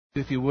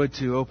If you would,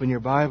 to open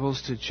your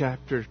Bibles to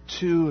chapter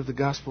 2 of the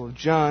Gospel of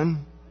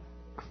John.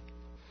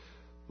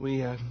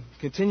 We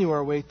continue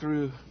our way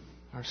through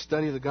our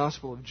study of the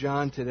Gospel of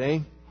John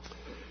today.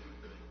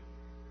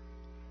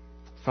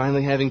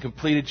 Finally, having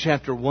completed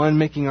chapter 1,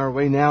 making our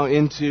way now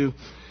into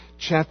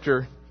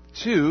chapter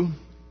 2.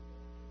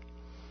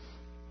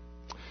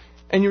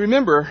 And you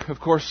remember, of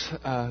course,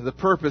 the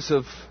purpose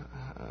of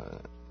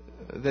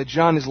that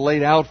John has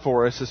laid out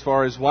for us as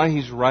far as why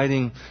he's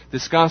writing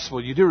this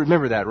Gospel. You do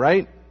remember that,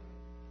 right?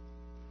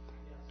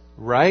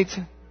 Right?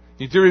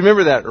 You do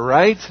remember that,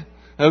 right?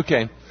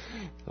 Okay.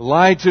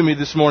 Lie to me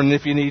this morning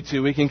if you need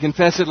to. We can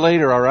confess it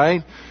later, all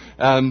right?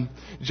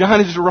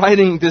 John is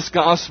writing this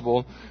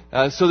gospel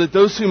so that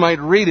those who might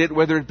read it,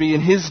 whether it be in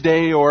his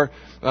day or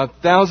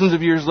thousands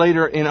of years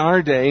later in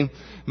our day,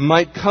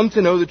 might come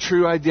to know the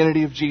true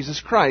identity of Jesus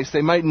Christ.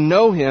 They might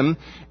know Him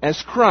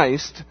as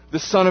Christ, the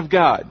Son of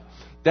God.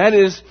 That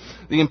is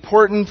the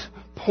important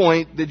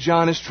point that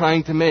John is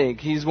trying to make.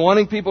 He's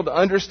wanting people to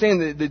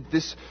understand that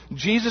this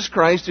Jesus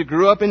Christ who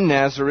grew up in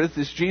Nazareth,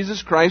 this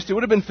Jesus Christ who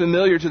would have been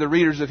familiar to the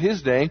readers of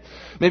his day,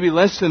 maybe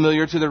less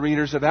familiar to the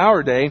readers of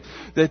our day,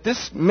 that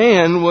this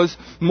man was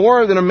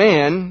more than a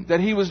man, that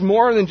he was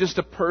more than just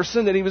a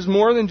person, that he was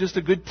more than just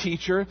a good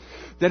teacher,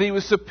 that he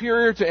was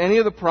superior to any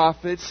of the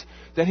prophets,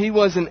 that he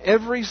was in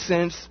every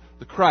sense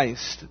the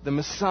Christ, the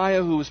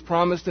Messiah who was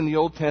promised in the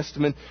Old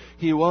Testament.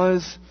 He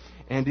was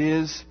and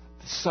is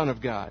the Son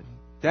of God.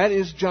 That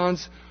is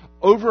John's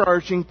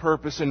overarching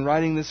purpose in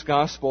writing this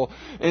gospel.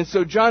 And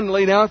so John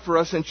laid out for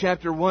us in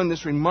chapter 1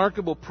 this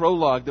remarkable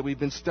prologue that we've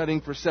been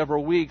studying for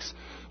several weeks,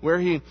 where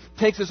he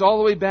takes us all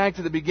the way back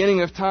to the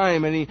beginning of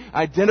time and he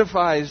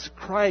identifies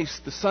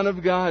Christ, the Son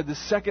of God, the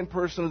second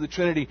person of the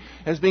Trinity,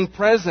 as being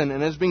present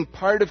and as being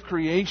part of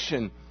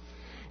creation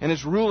and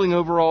as ruling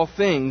over all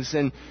things.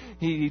 And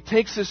he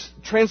takes us,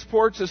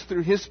 transports us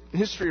through his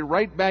history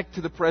right back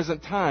to the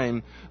present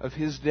time of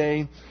his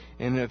day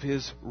and of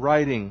his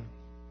writing.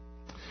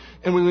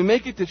 And when we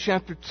make it to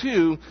chapter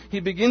 2, he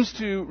begins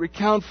to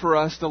recount for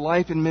us the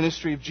life and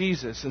ministry of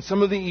Jesus and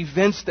some of the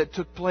events that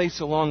took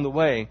place along the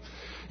way.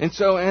 And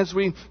so as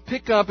we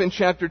pick up in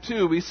chapter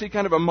 2, we see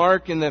kind of a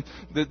mark in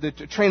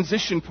the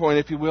transition point,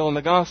 if you will, in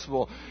the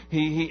gospel.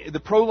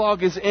 The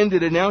prologue is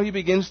ended, and now he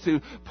begins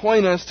to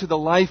point us to the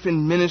life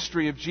and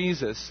ministry of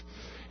Jesus.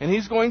 And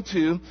he's going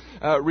to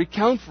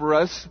recount for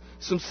us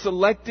some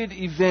selected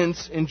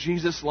events in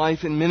Jesus' life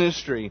and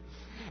ministry.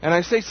 And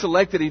I say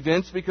selected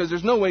events because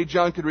there's no way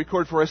John could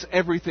record for us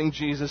everything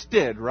Jesus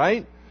did,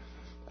 right?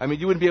 I mean,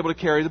 you wouldn't be able to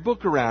carry the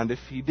book around if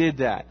he did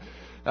that.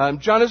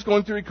 John is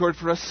going to record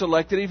for us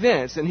selected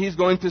events, and he's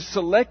going to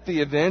select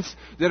the events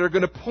that are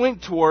going to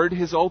point toward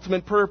his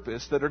ultimate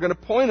purpose, that are going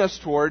to point us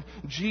toward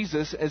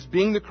Jesus as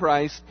being the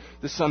Christ,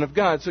 the Son of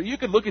God. So you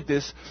could look at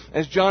this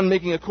as John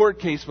making a court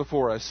case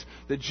before us,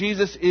 that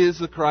Jesus is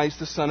the Christ,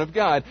 the Son of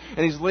God.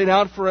 And he's laid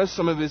out for us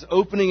some of his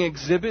opening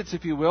exhibits,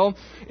 if you will,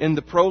 in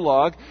the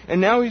prologue. And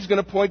now he's going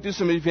to point to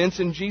some events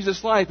in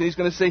Jesus' life, and he's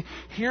going to say,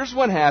 here's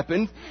what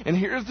happened, and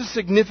here's the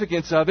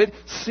significance of it.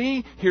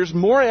 See, here's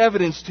more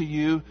evidence to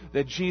you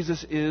that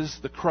Jesus is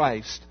the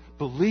Christ.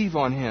 Believe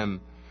on Him.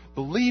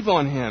 Believe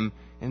on Him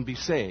and be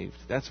saved.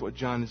 That's what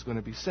John is going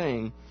to be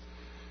saying.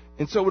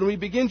 And so when we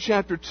begin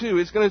chapter 2,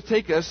 it's going to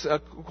take us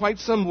quite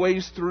some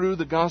ways through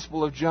the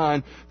Gospel of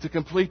John to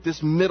complete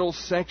this middle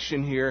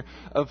section here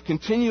of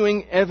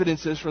continuing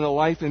evidences from the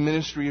life and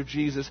ministry of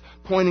Jesus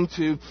pointing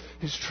to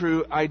His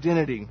true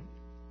identity.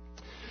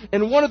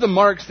 And one of the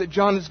marks that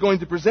John is going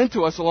to present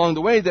to us along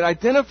the way that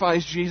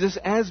identifies Jesus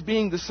as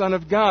being the Son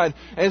of God,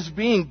 as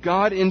being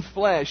God in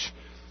flesh,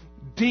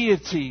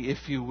 deity,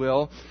 if you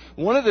will.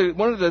 One of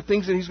the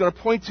things that he's going to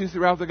point to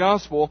throughout the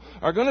gospel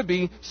are going to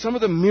be some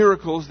of the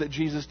miracles that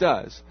Jesus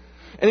does.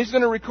 And he's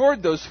going to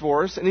record those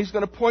for us, and he's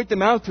going to point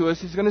them out to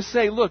us. He's going to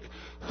say, look,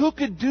 who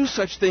could do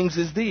such things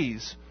as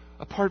these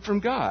apart from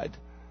God?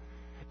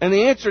 And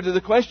the answer to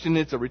the question,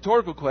 it's a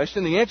rhetorical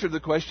question, the answer to the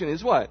question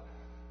is what?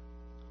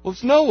 Well,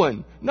 it's no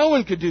one. No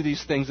one could do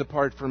these things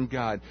apart from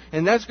God.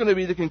 And that's going to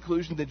be the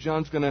conclusion that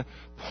John's going to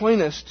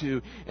point us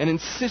to and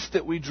insist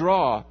that we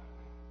draw.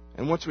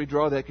 And once we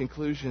draw that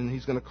conclusion,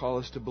 he's going to call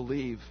us to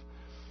believe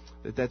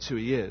that that's who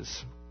He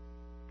is.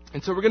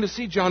 And so we're going to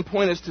see John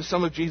point us to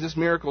some of Jesus'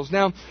 miracles.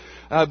 Now,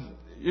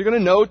 you're going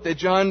to note that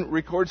John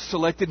records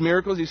selected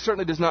miracles. He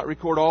certainly does not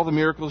record all the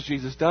miracles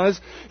Jesus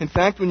does. In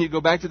fact, when you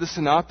go back to the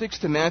Synoptics,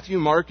 to Matthew,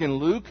 Mark, and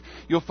Luke,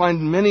 you'll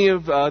find many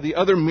of the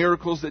other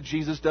miracles that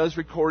Jesus does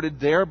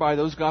recorded there by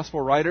those gospel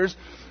writers.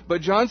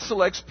 But John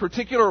selects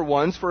particular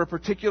ones for a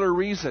particular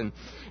reason,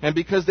 and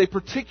because they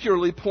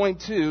particularly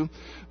point to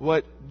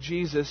what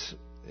Jesus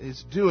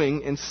is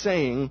doing and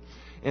saying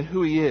and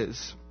who He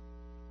is.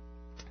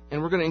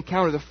 And we're going to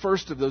encounter the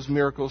first of those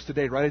miracles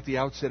today, right at the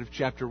outset of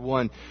chapter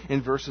 1,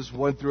 in verses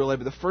 1 through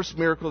 11. The first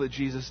miracle that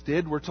Jesus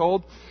did, we're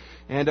told,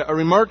 and a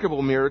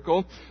remarkable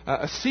miracle,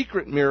 a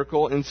secret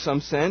miracle in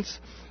some sense,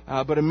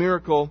 but a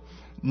miracle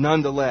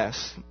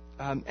nonetheless.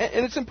 And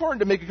it's important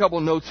to make a couple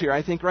of notes here,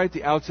 I think, right at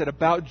the outset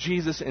about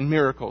Jesus and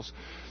miracles.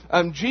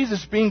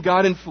 Jesus, being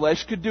God in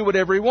flesh, could do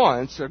whatever He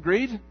wants.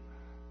 Agreed?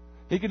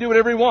 He can do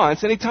whatever He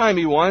wants, anytime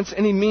He wants,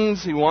 any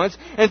means He wants.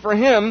 And for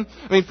Him,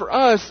 for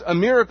us, a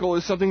miracle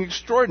is something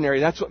extraordinary.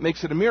 That's what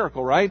makes it a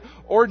miracle, right?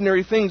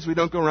 Ordinary things we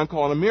don't go around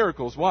calling them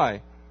miracles.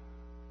 Why?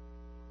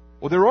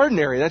 Well, they're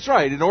ordinary. That's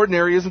right. And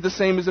ordinary isn't the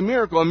same as a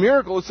miracle. A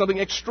miracle is something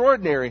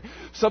extraordinary,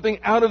 something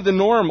out of the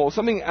normal,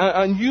 something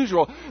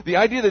unusual. The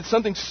idea that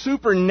something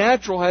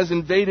supernatural has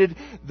invaded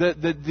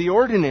the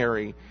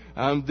ordinary.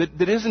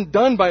 That isn't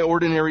done by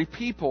ordinary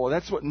people.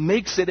 That's what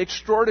makes it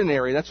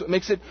extraordinary. That's what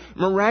makes it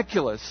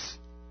miraculous.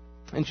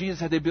 And Jesus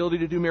had the ability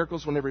to do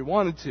miracles whenever He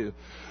wanted to.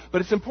 But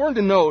it's important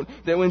to note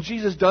that when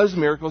Jesus does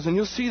miracles, and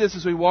you'll see this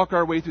as we walk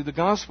our way through the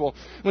gospel,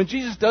 when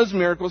Jesus does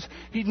miracles,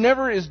 He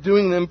never is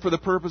doing them for the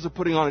purpose of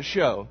putting on a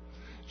show.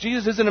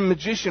 Jesus isn't a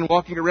magician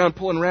walking around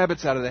pulling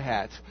rabbits out of the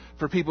hat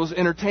for people's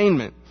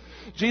entertainment.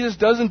 Jesus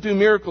doesn't do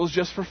miracles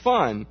just for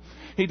fun.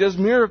 He does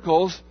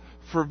miracles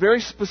for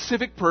very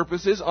specific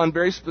purposes, on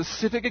very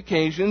specific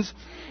occasions,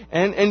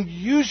 and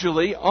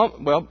usually,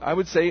 I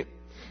would say,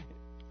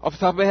 off the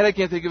top of my head, I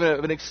can't think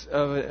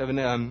of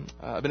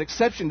an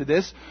exception to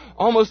this.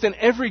 Almost in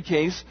every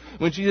case,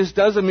 when Jesus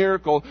does a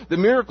miracle, the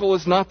miracle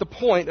is not the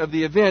point of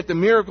the event. The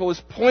miracle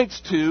points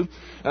to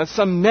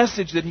some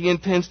message that He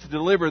intends to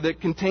deliver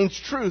that contains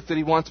truth that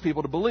He wants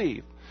people to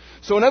believe.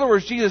 So in other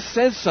words, Jesus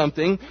says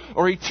something,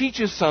 or He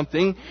teaches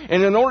something,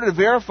 and in order to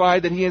verify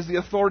that He has the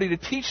authority to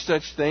teach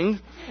such things,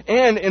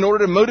 and in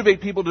order to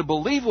motivate people to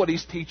believe what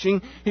He's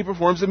teaching, He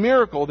performs a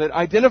miracle that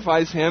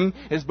identifies Him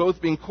as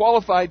both being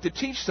qualified to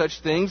teach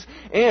such things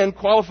and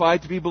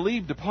qualified to be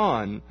believed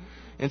upon.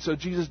 And so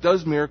Jesus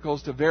does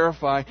miracles to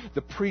verify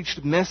the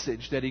preached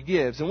message that He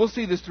gives. And we'll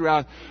see this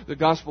throughout the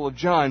Gospel of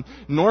John.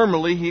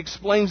 Normally, He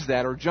explains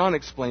that, or John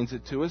explains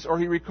it to us, or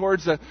he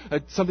records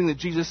something that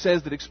Jesus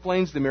says that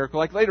explains the miracle.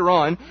 Like later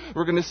on,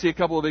 we're going to see a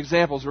couple of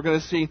examples. We're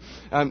going to see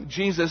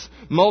Jesus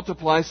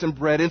multiply some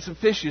bread and some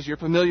fishes. You're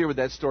familiar with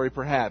that story,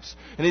 perhaps.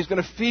 And He's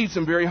going to feed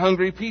some very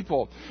hungry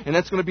people. And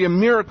that's going to be a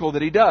miracle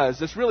that He does.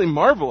 That's really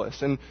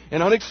marvelous and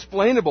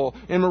unexplainable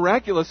and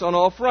miraculous on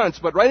all fronts.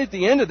 But right at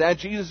the end of that,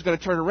 Jesus is going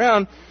to turn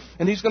around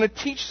and He's going to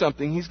teach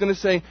something. He's going to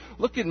say,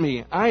 look at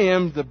me. I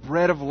am the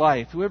bread of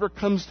life. Whoever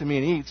comes to me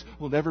and eats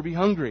will never be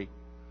hungry.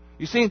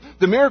 You see,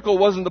 the miracle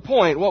wasn't the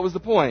point. What was the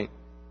point?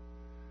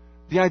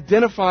 The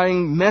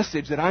identifying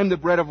message that I'm the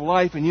bread of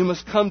life and you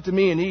must come to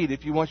me and eat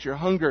if you want your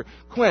hunger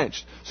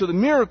quenched. So the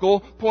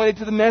miracle pointed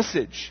to the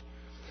message.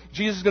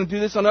 Jesus is going to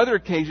do this on other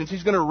occasions.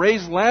 He's going to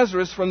raise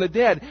Lazarus from the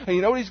dead. And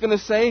you know what He's going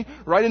to say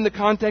right in the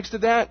context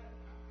of that?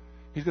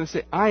 He's going to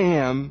say, I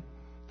am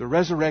the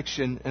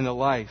resurrection and the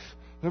life.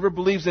 Whoever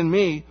believes in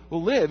me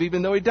will live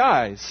even though he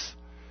dies.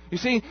 You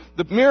see,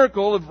 the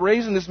miracle of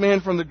raising this man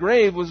from the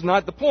grave was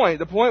not the point.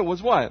 The point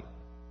was what?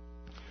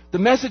 The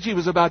message He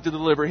was about to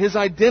deliver, His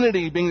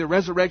identity being the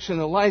resurrection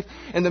and the life,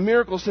 and the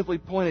miracle simply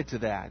pointed to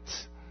that.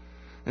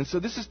 And so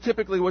this is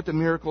typically what the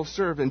miracles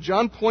serve. And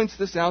John points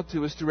this out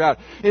to us throughout.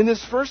 In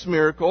this first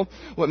miracle,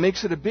 what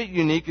makes it a bit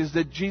unique is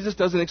that Jesus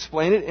doesn't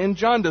explain it, and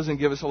John doesn't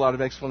give us a lot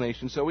of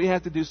explanation. So we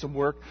have to do some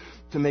work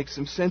to make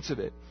some sense of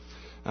it.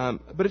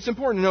 But it's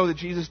important to know that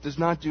Jesus does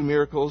not do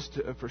miracles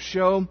for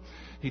show.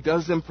 He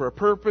does them for a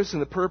purpose,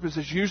 and the purpose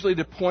is usually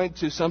to point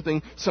to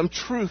something, some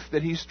truth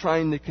that He's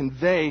trying to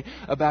convey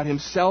about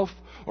Himself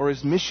or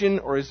His mission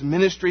or His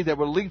ministry that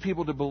will lead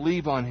people to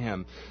believe on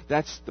Him.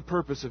 That's the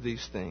purpose of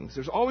these things.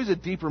 There's always a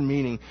deeper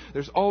meaning.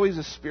 There's always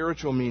a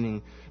spiritual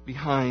meaning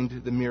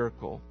behind the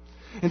miracle.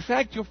 In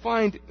fact, you'll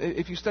find,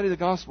 if you study the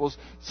Gospels,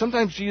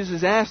 sometimes Jesus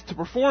is asked to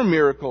perform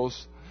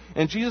miracles.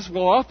 And Jesus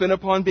will often,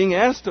 upon being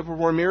asked to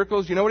perform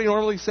miracles, you know what He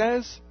normally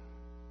says?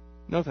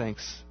 No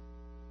thanks.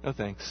 No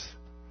thanks.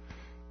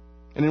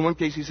 And in one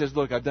case He says,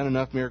 look, I've done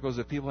enough miracles.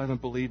 If people haven't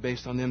believed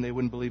based on them, they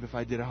wouldn't believe if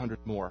I did 100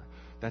 more.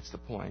 That's the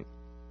point.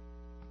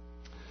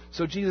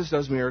 So Jesus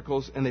does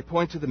miracles, and they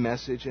point to the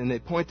message, and they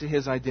point to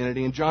His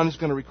identity. And John is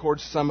going to record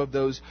some of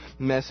those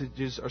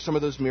messages, or some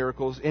of those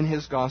miracles in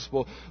his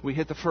gospel. We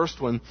hit the first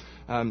one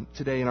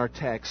today in our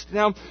text.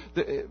 Now,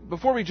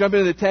 before we jump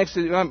into the text,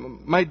 it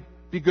might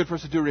be good for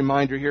us to do a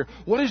reminder here.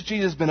 What has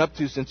Jesus been up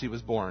to since He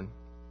was born?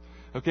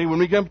 Okay, when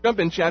we jump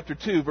in chapter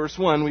 2, verse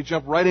 1, we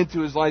jump right into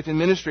His life and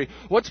ministry.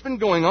 What's been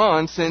going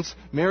on since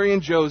Mary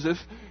and Joseph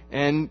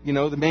and,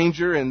 the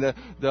manger and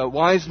the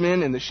wise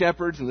men and the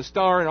shepherds and the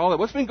star and all that?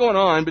 What's been going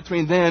on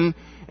between then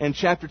and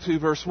chapter 2,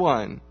 verse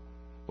 1?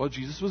 Well,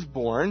 Jesus was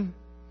born.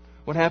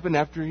 What happened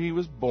after He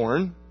was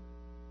born?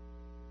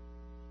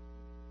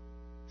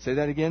 Say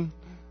that again.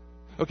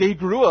 Okay, He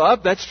grew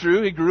up. That's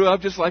true. He grew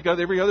up just like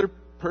every other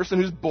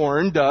person who's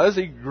born does.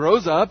 He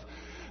grows up.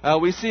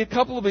 We see a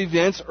couple of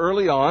events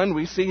early on.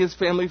 We see His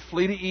family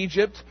flee to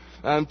Egypt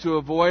to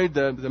avoid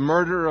the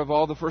murder of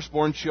all the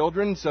firstborn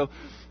children, so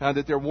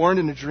that they're warned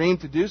in a dream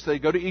to do. So they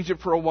go to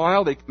Egypt for a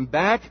while. They come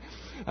back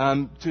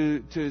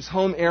to His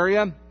home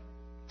area.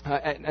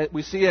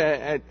 We see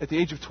at the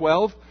age of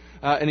 12,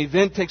 an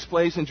event takes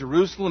place in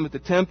Jerusalem at the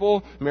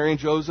temple. Mary and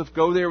Joseph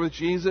go there with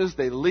Jesus.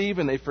 They leave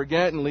and they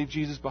forget and leave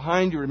Jesus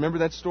behind. You remember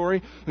that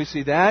story? We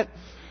see that.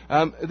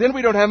 Then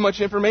we don't have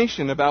much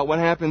information about what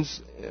happens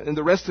in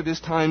the rest of His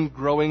time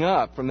growing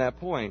up from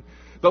that point.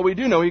 But we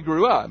do know he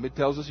grew up. It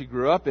tells us he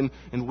grew up in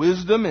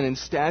wisdom and in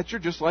stature,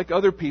 just like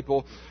other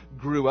people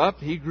grew up.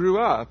 He grew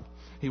up.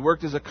 He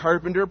worked as a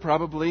carpenter,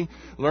 probably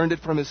learned it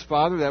from his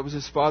father. That was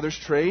his father's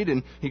trade.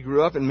 And he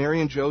grew up in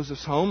Mary and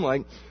Joseph's home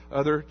like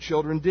other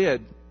children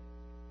did.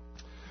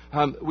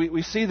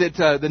 We see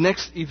that the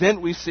next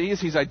event we see is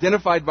he's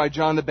identified by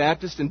John the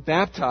Baptist and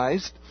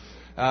baptized.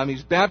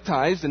 He's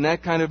baptized, and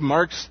that kind of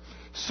marks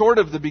sort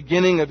of the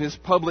beginning of his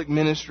public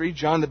ministry.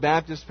 John the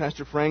Baptist,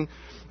 Pastor Frank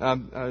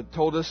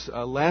told us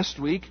last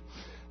week,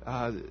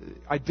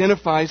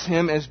 identifies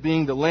him as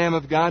being the Lamb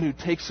of God who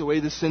takes away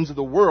the sins of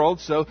the world.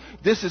 So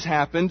this has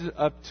happened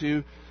up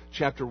to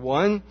chapter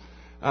 1.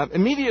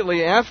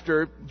 Immediately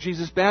after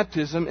Jesus'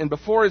 baptism and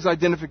before his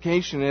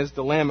identification as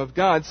the Lamb of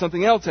God,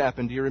 something else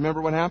happened. Do you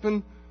remember what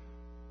happened?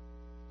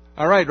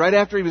 All right, right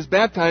after he was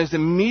baptized,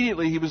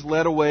 immediately he was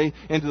led away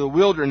into the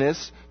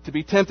wilderness to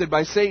be tempted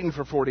by Satan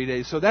for 40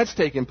 days. So that's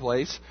taken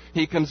place.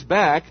 He comes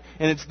back,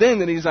 and it's then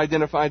that he's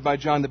identified by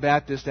John the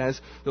Baptist as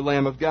the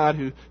Lamb of God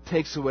who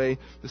takes away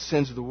the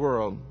sins of the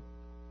world.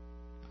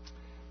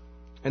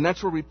 And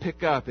that's where we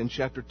pick up in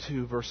chapter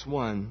 2, verse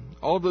 1.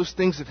 All of those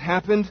things have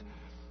happened,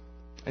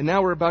 and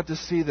now we're about to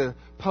see the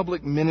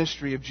public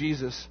ministry of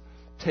Jesus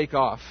take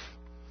off.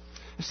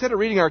 Instead of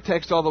reading our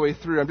text all the way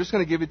through, I'm just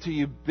going to give it to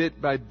you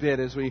bit by bit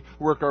as we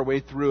work our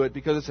way through it,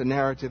 because it's a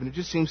narrative, and it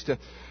just seems to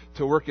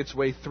work its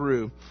way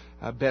through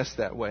best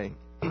that way.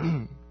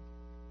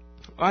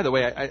 By the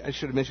way, I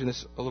should have mentioned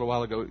this a little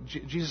while ago.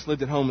 Jesus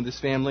lived at home with his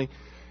family,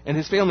 and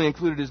his family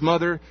included his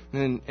mother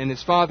and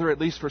his father, at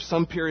least for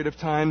some period of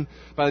time.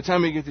 By the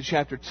time we get to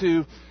chapter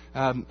 2,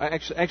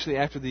 actually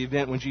after the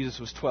event when Jesus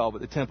was 12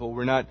 at the temple,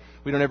 we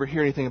don't ever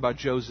hear anything about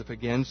Joseph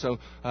again. So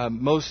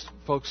most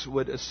folks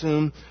would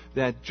assume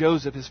that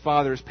Joseph, his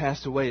father, has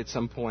passed away at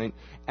some point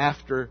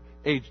after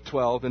age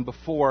 12 and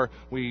before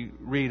we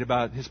read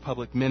about his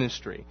public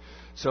ministry.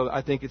 So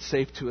I think it's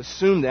safe to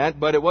assume that.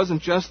 But it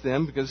wasn't just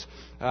them, because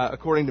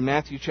according to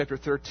Matthew chapter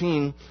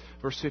 13,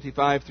 verse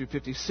 55 through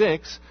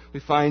 56, we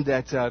find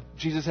that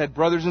Jesus had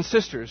brothers and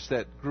sisters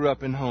that grew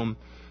up in home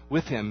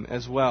with him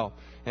as well.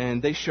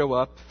 And they show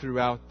up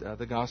throughout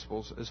the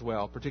Gospels as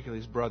well, particularly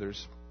his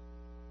brothers.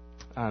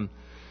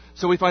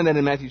 So we find that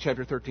in Matthew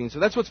chapter 13. So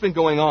that's what's been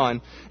going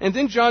on. And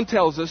then John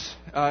tells us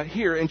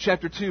here in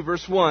chapter 2,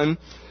 verse 1,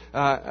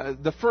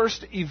 the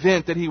first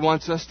event that he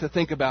wants us to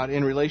think about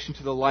in relation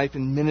to the life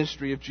and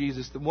ministry of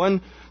Jesus.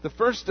 The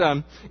first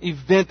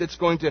event that's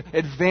going to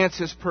advance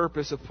his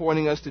purpose of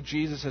pointing us to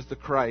Jesus as the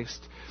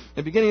Christ.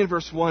 And beginning in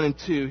verse 1 and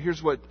 2,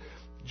 here's what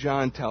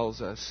John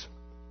tells us.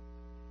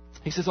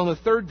 He says, on the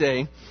third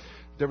day,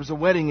 there was a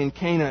wedding in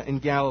Cana in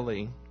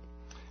Galilee,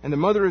 and the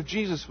mother of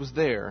Jesus was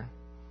there.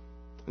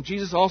 And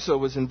Jesus also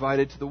was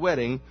invited to the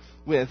wedding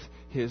with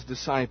his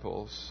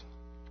disciples.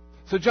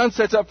 So John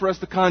sets up for us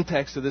the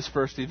context of this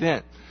first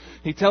event.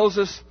 He tells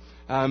us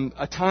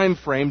a time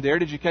frame there.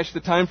 Did you catch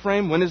the time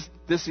frame? When is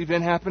this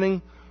event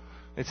happening?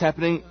 It's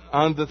happening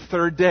on the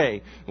third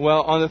day.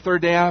 Well, on the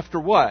third day after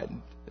what?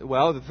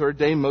 Well, the third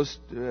day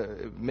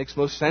makes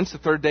most sense. The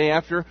third day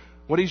after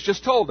what he's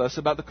just told us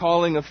about the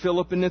calling of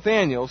Philip and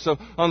Nathanael. So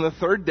on the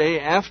third day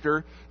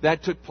after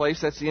that took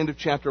place, that's the end of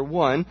chapter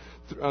 1,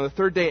 on the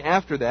third day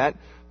after that,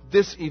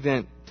 this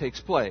event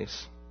takes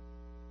place.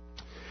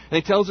 And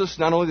he tells us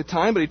not only the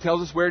time, but he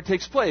tells us where it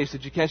takes place.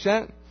 Did you catch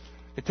that?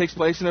 It takes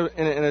place in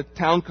a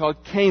town called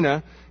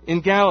Cana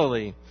in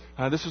Galilee.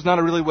 This was not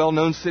a really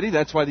well-known city.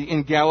 That's why the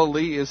in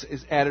Galilee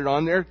is added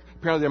on there.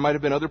 Apparently there might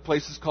have been other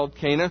places called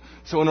Cana.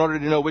 So in order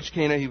to know which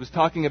Cana he was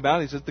talking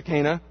about, he says the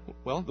Cana,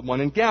 well, the one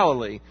in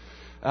Galilee.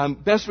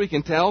 Best we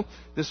can tell,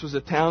 this was a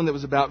town that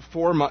was about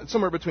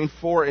somewhere between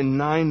 4 and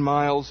 9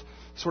 miles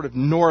sort of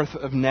north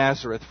of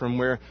Nazareth from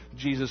where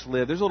Jesus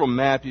lived. There's a little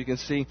map you can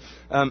see.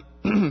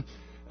 Cana,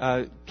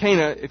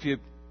 if you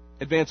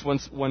advance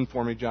one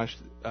for me, Josh,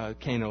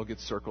 Cana will get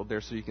circled there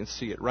so you can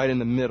see it right in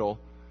the middle.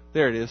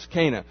 There it is,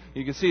 Cana.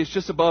 You can see it's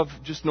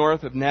just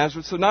north of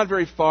Nazareth, so not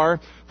very far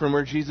from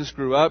where Jesus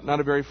grew up, not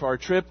a very far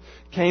trip.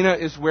 Cana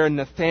is where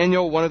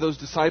Nathanael, one of those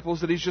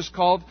disciples that he's just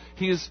called,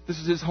 this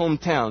is his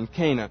hometown,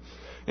 Cana.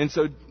 And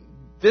so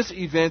this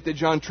event that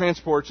John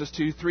transports us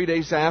to 3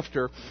 days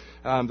after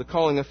the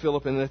calling of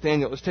Philip and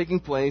Nathanael is taking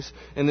place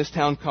in this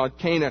town called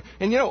Cana.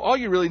 And all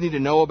you really need to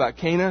know about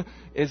Cana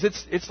is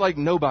it's like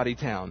nobody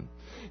town.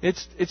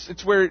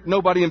 It's where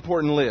nobody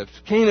important lived.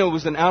 Cana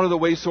was an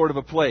out-of-the-way sort of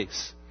a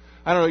place.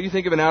 I don't know, you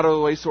think of an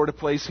out-of-the-way sort of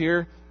place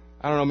here?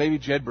 I don't know, maybe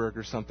Jedburgh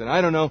or something.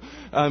 I don't know.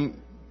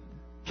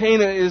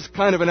 Cana is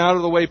kind of an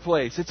out-of-the-way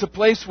place. It's a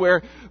place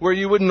where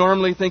you wouldn't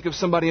normally think of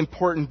somebody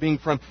important being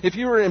from. If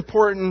you were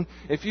important,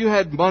 if you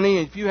had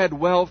money, if you had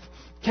wealth,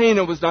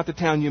 Cana was not the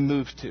town you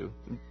moved to.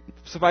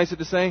 Suffice it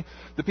to say,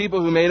 the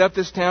people who made up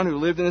this town, who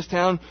lived in this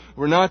town,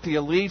 were not the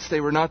elites. They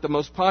were not the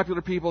most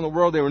popular people in the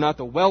world. They were not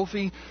the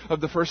wealthy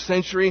of the first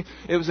century.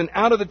 It was an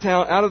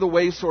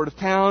out-of-the-way sort of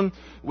town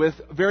with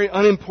very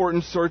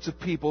unimportant sorts of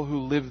people who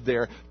lived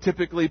there,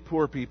 typically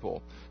poor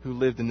people who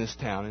lived in this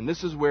town. And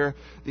this is where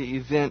the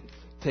event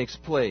takes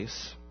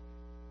place.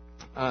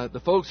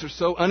 The folks are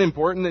so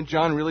unimportant that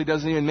John really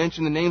doesn't even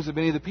mention the names of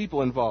any of the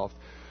people involved.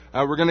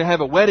 We're going to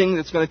have a wedding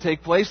that's going to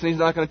take place, and He's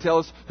not going to tell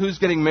us who's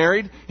getting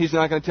married. He's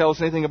not going to tell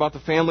us anything about the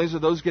families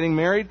of those getting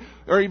married,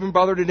 or even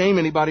bother to name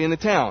anybody in the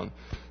town.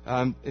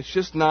 It's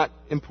just not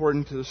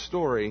important to the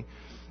story.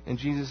 And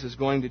Jesus is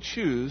going to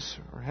choose,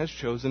 or has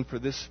chosen, for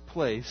this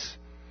place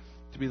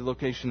to be the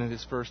location of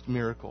His first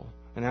miracle.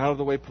 An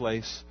out-of-the-way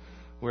place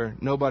where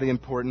nobody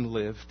important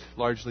lived,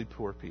 largely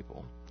poor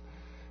people.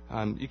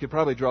 You could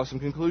probably draw some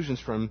conclusions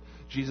from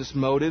Jesus'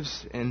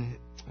 motives and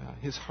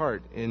His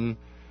heart in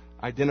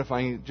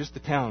identifying just the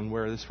town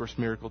where this first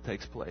miracle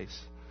takes place.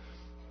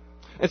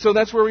 And so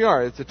that's where we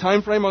are. It's a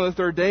time frame on the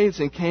third day. It's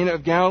in Cana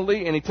of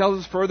Galilee, and He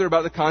tells us further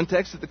about the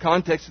context, that the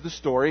context of the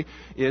story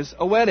is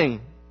a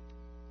wedding.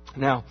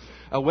 Now,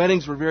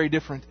 weddings were very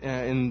different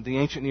in the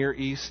ancient Near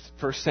East,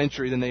 first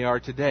century, than they are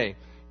today.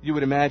 You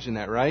would imagine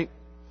that, right?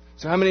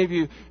 So how many of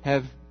you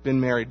have been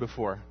married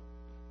before?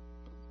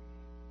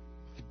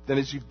 That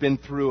is, you've been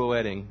through a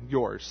wedding.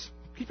 Yours.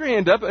 Keep your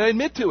hand up and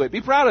admit to it.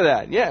 Be proud of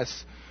that.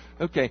 Yes.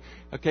 Okay.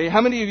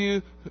 How many of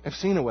you have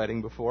seen a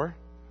wedding before?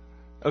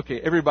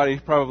 Okay, everybody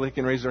probably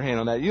can raise their hand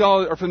on that. You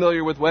all are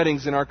familiar with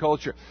weddings in our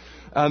culture.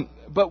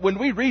 But when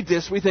we read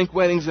this, we think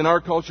weddings in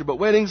our culture. But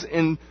weddings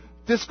in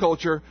this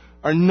culture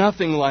are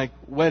nothing like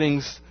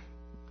weddings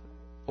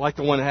like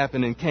the one that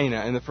happened in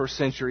Cana in the first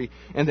century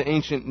and the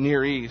ancient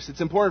Near East. It's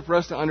important for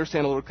us to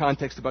understand a little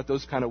context about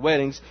those kind of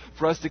weddings,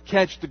 for us to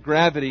catch the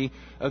gravity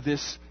of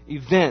this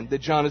event that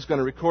John is going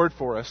to record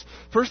for us.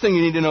 First thing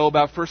you need to know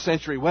about first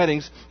century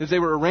weddings is they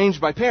were arranged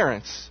by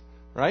parents,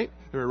 right?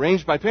 They were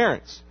arranged by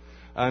parents.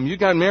 You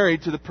got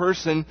married to the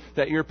person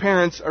that your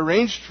parents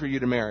arranged for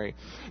you to marry.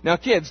 Now,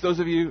 kids, those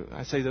of you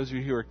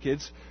who are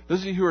kids,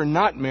 those of you who are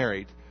not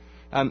married,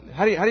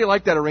 how do you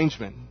like that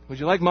arrangement? Would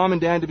you like mom and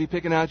dad to be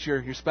picking out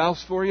your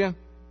spouse for you?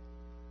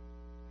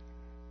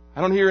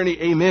 I don't hear any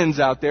amens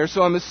out there,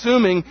 so I'm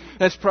assuming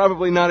that's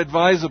probably not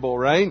advisable,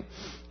 right?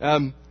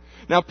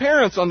 Now,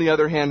 parents, on the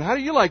other hand, how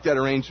do you like that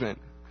arrangement?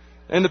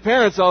 And the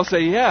parents all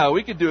say, yeah,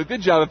 we could do a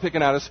good job of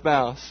picking out a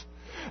spouse.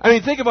 I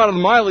mean, think about the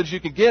mileage you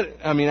could get,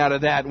 out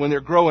of that when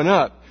they're growing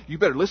up. You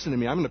better listen to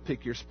me. I'm going to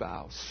pick your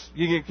spouse.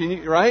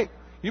 Right?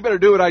 You better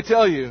do what I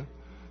tell you.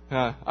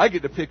 I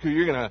get to pick who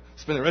you're going to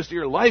spend the rest of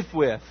your life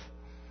with.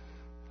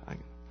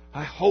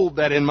 I hold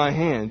that in my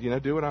hand.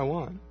 Do what I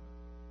want.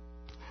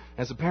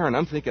 As a parent,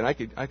 I'm thinking I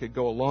could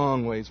go a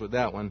long ways with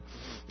that one,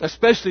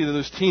 especially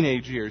those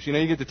teenage years. You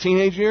get the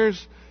teenage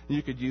years,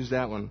 you could use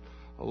that one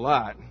a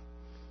lot.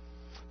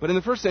 But in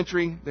the first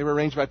century, they were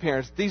arranged by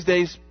parents. These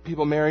days,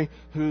 people marry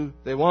who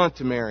they want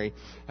to marry.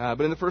 But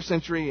in the first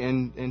century,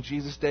 in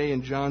Jesus' day,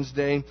 in John's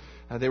day,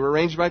 they were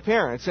arranged by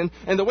parents.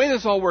 And the way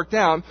this all worked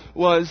out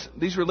was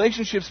these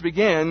relationships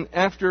began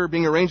after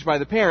being arranged by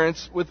the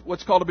parents with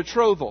what's called a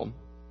betrothal.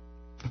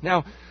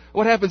 Now,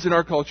 what happens in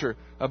our culture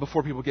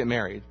before people get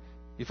married?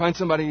 You find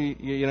somebody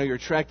you're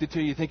attracted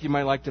to, you think you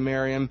might like to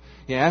marry him,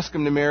 you ask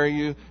him to marry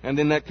you, and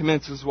then that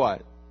commences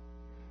what?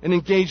 An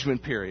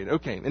engagement period.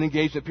 Okay, an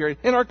engagement period.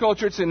 In our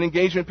culture, it's an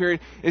engagement period.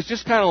 It's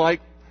just kind of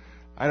like,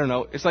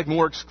 it's like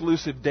more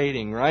exclusive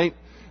dating, right?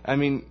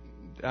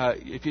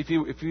 If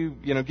you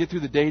get through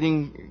the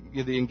dating,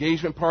 the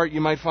engagement part,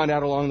 you might find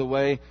out along the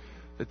way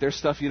that there's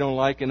stuff you don't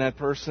like in that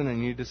person,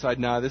 and you decide,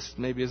 this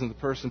maybe isn't the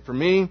person for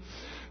me,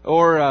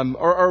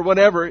 or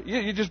whatever.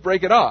 You just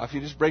break it off. You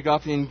just break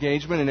off the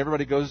engagement, and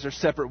everybody goes their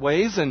separate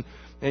ways, and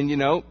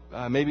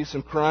maybe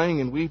some crying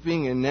and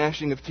weeping and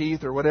gnashing of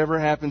teeth or whatever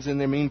happens in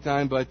the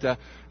meantime, but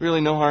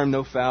really no harm,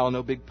 no foul,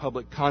 no big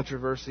public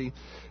controversy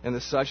and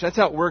the such. That's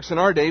how it works in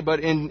our day, but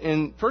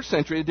in first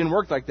century it didn't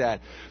work like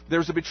that.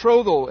 There's a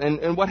betrothal,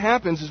 and what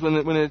happens is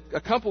when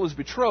a couple is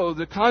betrothed,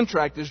 the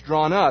contract is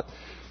drawn up,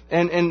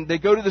 and they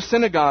go to the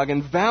synagogue,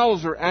 and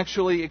vows are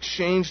actually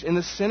exchanged in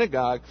the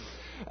synagogue.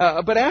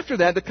 But after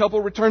that, the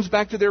couple returns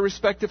back to their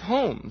respective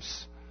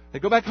homes. They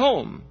go back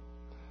home,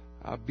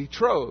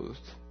 betrothed.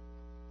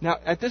 Now,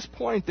 at this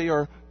point, they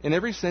are, in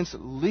every sense,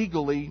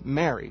 legally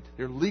married.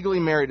 They're legally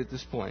married at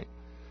this point.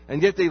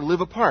 And yet they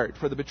live apart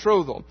for the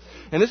betrothal.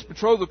 And this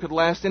betrothal could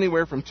last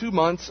anywhere from 2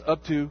 months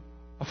up to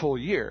a full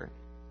year.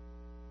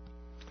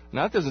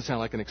 Now, that doesn't sound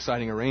like an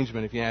exciting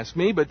arrangement if you ask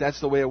me, but that's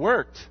the way it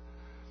worked.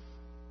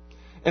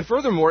 And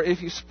furthermore,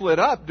 if you split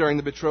up during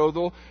the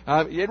betrothal,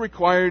 it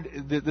required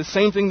the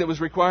same thing that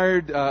was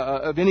required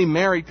of any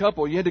married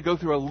couple. You had to go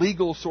through a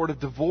legal sort of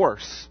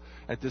divorce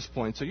at this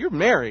point. So you're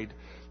married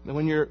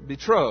when you're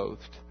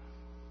betrothed.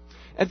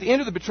 At the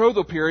end of the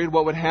betrothal period,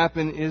 what would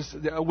happen is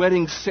a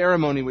wedding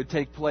ceremony would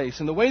take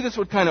place. And the way this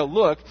would kind of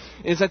look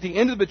is at the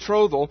end of the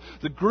betrothal,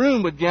 the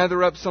groom would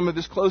gather up some of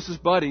his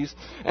closest buddies,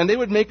 and they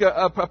would make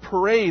a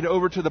parade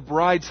over to the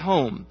bride's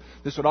home.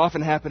 This would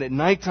often happen at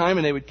nighttime,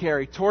 and they would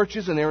carry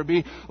torches, and there would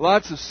be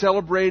lots of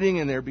celebrating,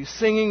 and there would be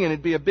singing, and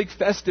it'd be a big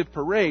festive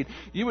parade.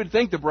 You would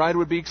think the bride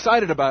would be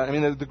excited about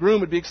it. The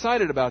groom would be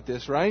excited about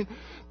this, right?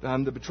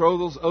 The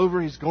betrothal's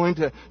over. He's going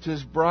to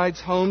his bride's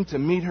home to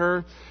meet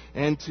her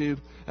and to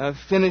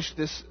finish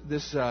this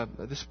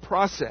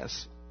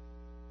process.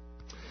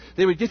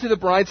 they would get to the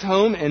bride's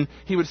home, and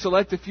he would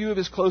select a few of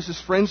his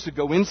closest friends to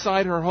go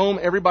inside her home.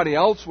 Everybody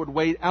else would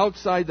wait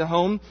outside the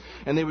home,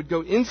 and they would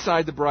go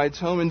inside the bride's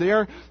home, and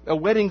there a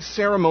wedding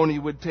ceremony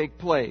would take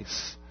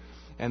place.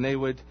 And they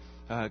would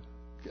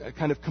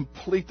kind of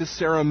complete the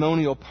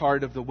ceremonial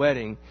part of the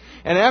wedding.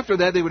 And after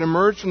that, they would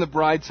emerge from the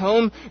bride's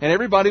home, and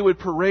everybody would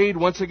parade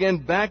once again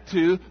back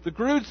to the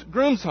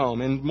groom's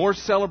home, and more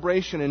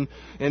celebration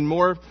and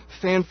more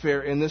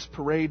fanfare in this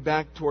parade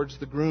back towards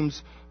the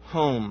groom's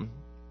home.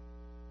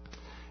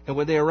 And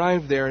when they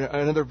arrived there,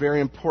 another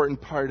very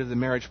important part of the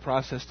marriage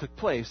process took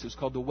place. It was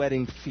called the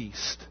wedding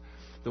feast.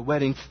 The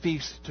wedding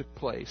feast took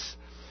place.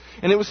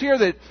 And it was here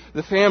that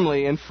the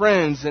family and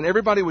friends and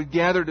everybody would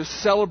gather to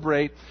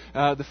celebrate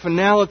the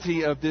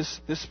finality of this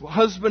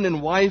husband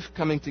and wife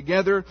coming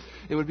together.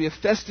 It would be a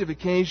festive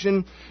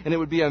occasion, and it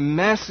would be a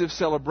massive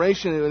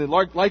celebration. It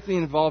would likely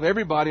involve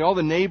everybody, all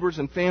the neighbors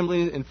and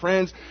family and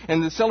friends,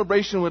 and the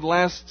celebration would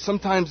last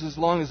sometimes as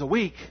long as a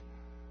week.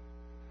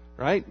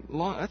 Right?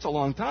 That's a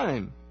long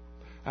time.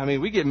 I mean,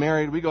 we get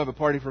married, we go have a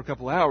party for a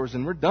couple hours,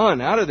 and we're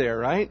done, out of there,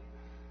 right?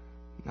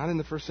 Not in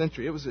the first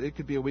century. It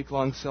could be a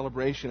week-long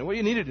celebration. And what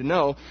you needed to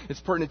know, it's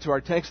pertinent to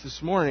our text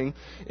this morning,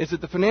 is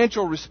that the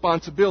financial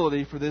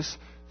responsibility for this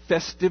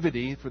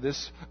festivity, for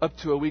this up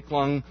to a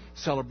week-long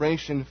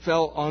celebration,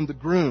 fell on the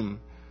groom.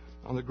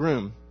 On the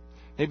groom.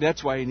 Maybe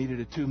that's why he needed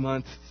a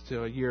 2-month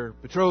to a year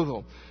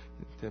betrothal,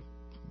 to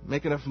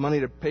make enough money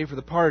to pay for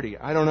the party.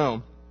 I don't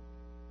know.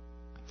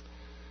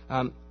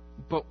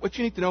 But what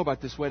you need to know about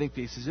this wedding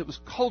feast is it was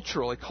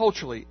culturally,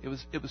 it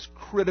was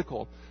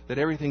critical that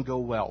everything go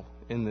well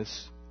in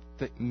this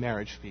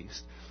marriage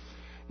feast.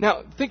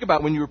 Now, think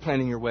about when you were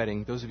planning your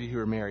wedding. Those of you who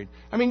are married,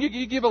 I mean,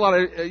 you give a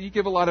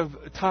lot of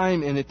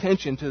time and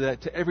attention to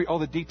that, to all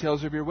the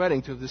details of your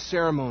wedding, to the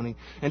ceremony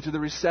and to the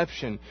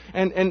reception.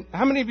 And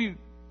how many of you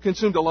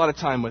consumed a lot of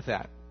time with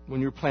that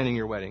when you were planning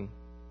your wedding?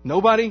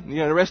 Nobody? You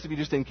know, the rest of you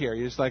just didn't care.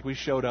 You just like, we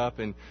showed up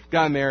and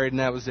got married and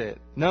that was it.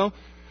 No?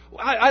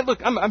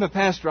 Look, I'm a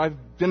pastor.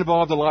 I've been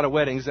involved in a lot of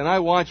weddings, and I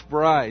watch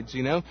brides,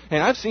 you know.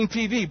 And I've seen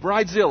TV,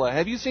 Bridezilla.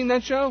 Have you seen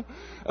that show?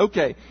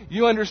 Okay,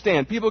 you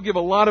understand. People give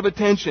a lot of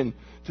attention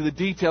to the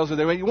details of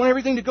their wedding. You want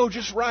everything to go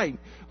just right.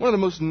 One of the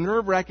most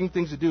nerve-wracking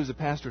things to do as a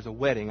pastor is a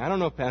wedding. I don't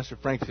know if Pastor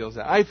Frank feels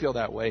that. I feel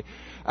that way.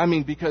 I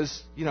mean,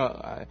 because, you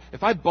know,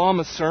 if I bomb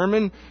a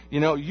sermon, you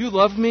know, you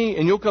love me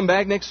and you'll come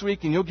back next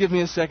week and you'll give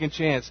me a second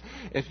chance.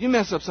 If you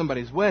mess up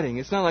somebody's wedding,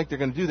 it's not like they're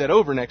going to do that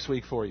over next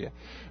week for you.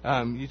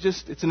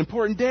 It's an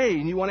important day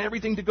and you want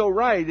everything to go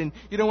right and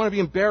you don't want to be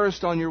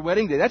embarrassed on your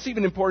wedding day. That's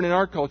even important in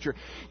our culture.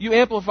 You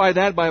amplify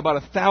that by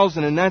about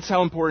 1,000, and that's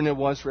how important it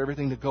was for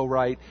everything to go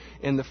right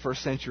in the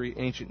first century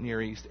ancient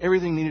Near East.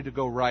 Everything needed to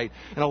go right.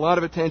 And a lot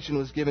of attention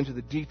was given to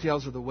the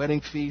details of the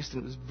wedding feast,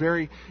 and it was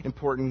very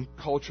important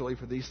culturally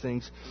for these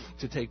things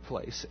to take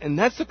place. And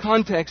that's the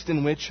context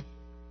in which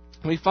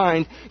we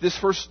find this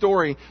first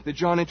story that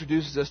John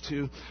introduces us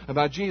to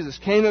about Jesus.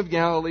 Cana of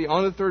Galilee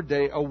on the third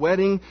day, a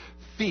wedding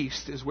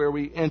feast is where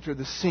we enter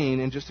the scene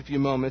in just a few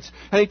moments.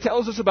 And he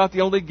tells us about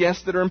the only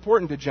guests that are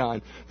important to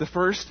John. The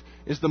first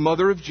is the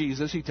mother of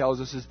Jesus, he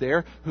tells us is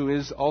there, who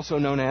is also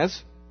known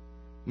as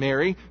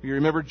Mary. You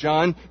remember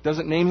John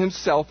doesn't name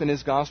himself in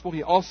his gospel.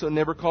 He also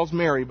never calls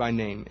Mary by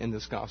name in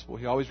this gospel.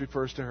 He always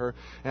refers to her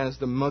as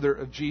the mother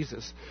of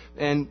Jesus.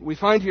 And we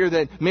find here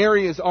that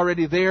Mary is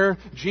already there.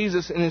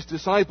 Jesus and his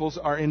disciples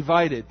are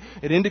invited.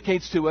 It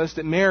indicates to us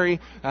that Mary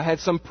had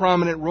some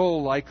prominent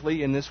role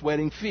likely in this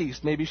wedding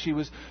feast. Maybe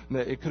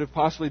it could have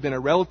possibly been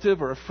a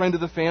relative or a friend of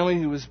the family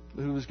who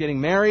was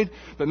getting married.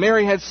 But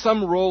Mary had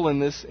some role in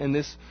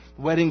this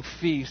wedding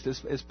feast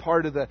as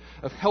part of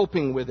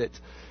helping with it.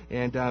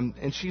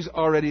 And she's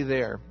already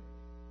there.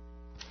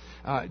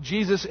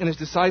 Jesus and his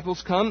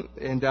disciples come,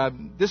 and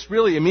this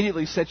really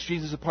immediately sets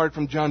Jesus apart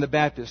from John the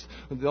Baptist.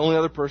 The only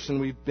other person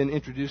we've been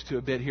introduced to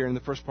a bit here in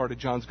the first part of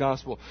John's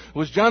Gospel.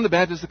 Was John the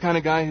Baptist the kind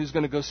of guy who's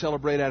going to go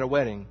celebrate at a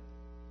wedding?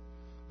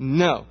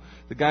 No.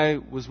 The guy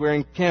was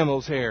wearing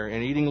camel's hair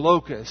and eating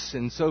locusts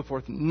and so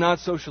forth. Not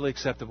socially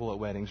acceptable at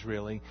weddings,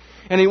 really.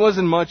 And he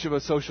wasn't much of a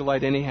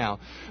socialite anyhow.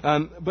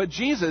 But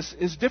Jesus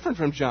is different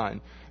from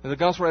John. The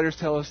Gospel writers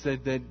tell us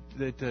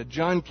that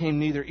John came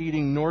neither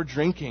eating nor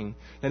drinking.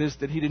 That is,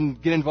 that he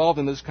didn't get involved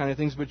in those kind of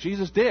things, but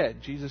Jesus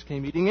did. Jesus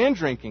came eating and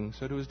drinking,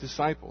 so do his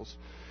disciples.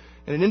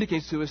 And it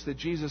indicates to us that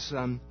Jesus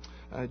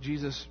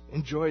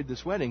enjoyed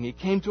this wedding. He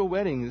came to a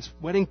wedding, this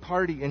wedding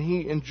party, and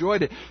he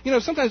enjoyed it. You know,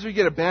 sometimes we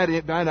get a bad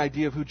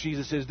idea of who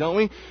Jesus is, don't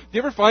we? Do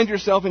you ever find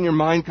yourself in your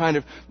mind kind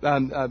of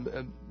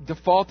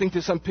defaulting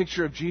to some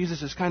picture of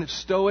Jesus as kind of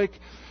stoic,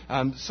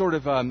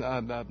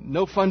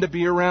 no fun to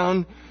be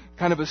around,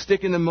 kind of a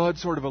stick in the mud,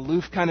 sort of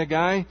aloof kind of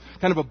guy,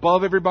 kind of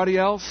above everybody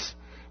else?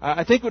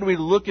 I think when we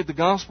look at the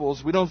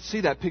Gospels, we don't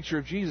see that picture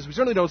of Jesus. We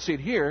certainly don't see it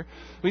here.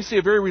 We see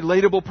a very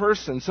relatable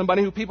person,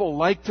 somebody who people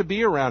like to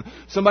be around,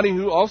 somebody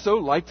who also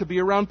liked to be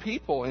around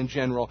people in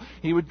general.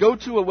 He would go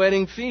to a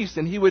wedding feast,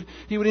 and he would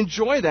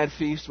enjoy that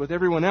feast with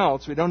everyone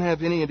else. We don't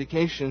have any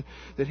indication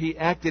that he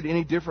acted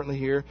any differently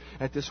here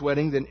at this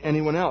wedding than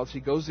anyone else. He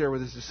goes there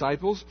with his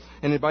disciples,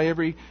 and by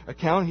every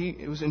account,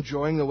 he was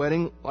enjoying the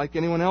wedding like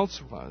anyone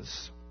else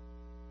was.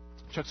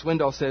 Chuck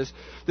Swindoll says,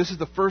 this is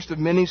the first of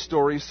many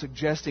stories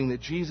suggesting that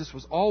Jesus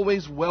was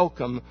always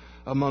welcome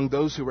among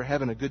those who were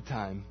having a good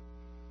time.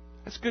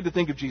 That's good to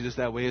think of Jesus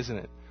that way, isn't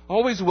it?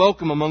 Always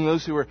welcome among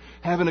those who were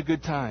having a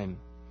good time.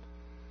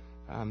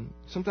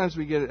 Sometimes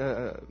we get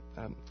a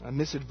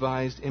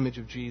misadvised image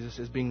of Jesus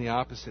as being the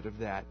opposite of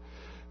that.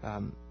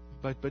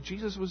 But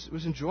Jesus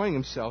was enjoying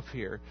himself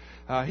here.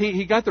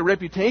 He got the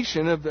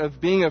reputation of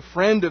being a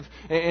friend of,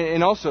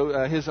 and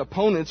also his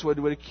opponents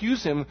would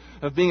accuse him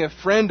of being a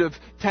friend of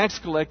tax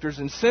collectors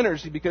and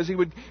sinners, because he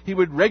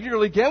would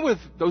regularly get with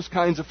those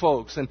kinds of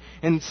folks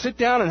and sit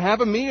down and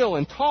have a meal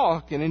and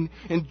talk and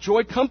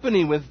enjoy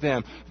company with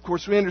them. Of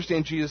course, we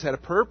understand Jesus had a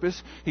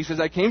purpose. He says,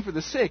 I came for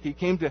the sick. He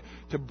came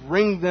to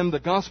bring them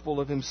the gospel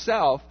of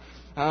himself.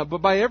 But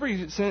by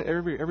every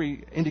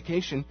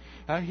indication,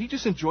 he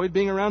just enjoyed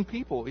being around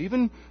people,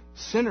 even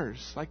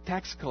sinners like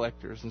tax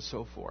collectors and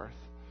so forth.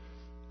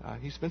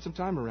 He spent some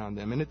time around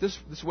them, and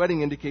this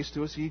wedding indicates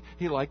to us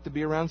he liked to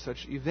be around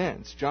such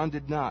events. John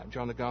did not.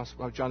 John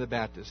the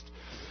Baptist.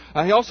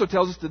 He also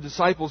tells us the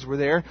disciples were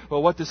there.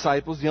 Well, what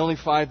disciples? The only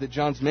 5 that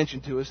John's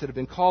mentioned to us that have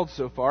been called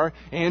so far: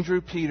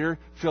 Andrew, Peter,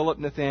 Philip,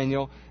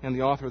 Nathanael, and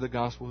the author of the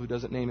gospel, who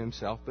doesn't name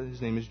himself, but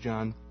his name is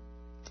John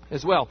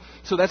as well.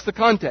 So that's the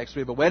context. We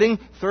have a wedding,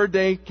 3rd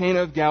day,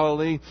 Cana of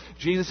Galilee.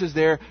 Jesus is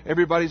there.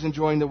 Everybody's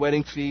enjoying the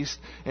wedding feast.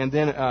 And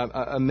then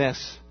a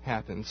mess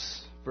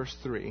happens. Verse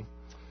 3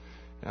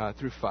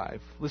 through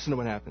 5. Listen to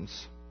what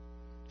happens.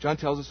 John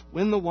tells us,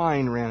 when the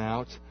wine ran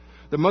out,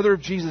 the mother of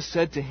Jesus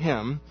said to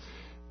him,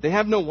 they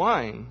have no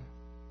wine.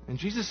 And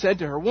Jesus said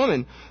to her,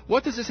 woman,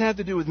 what does this have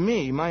to do with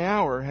me? My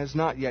hour has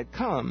not yet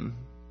come.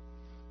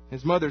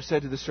 His mother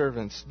said to the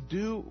servants,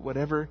 do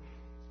whatever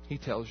he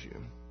tells you.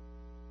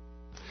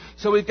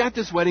 So we've got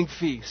this wedding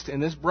feast,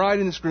 and this bride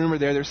and this groom are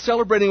there. They're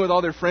celebrating with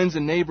all their friends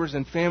and neighbors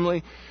and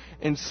family,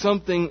 and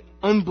something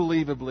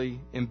unbelievably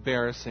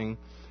embarrassing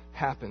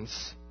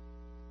happens.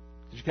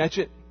 Did you catch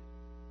it?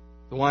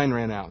 The wine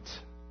ran out.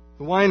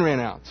 The wine ran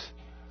out.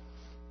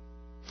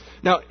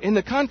 Now, in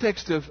the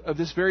context of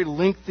this very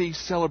lengthy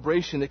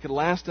celebration that could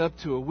last up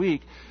to a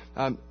week,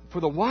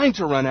 for the wine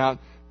to run out,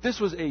 this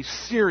was a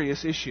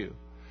serious issue.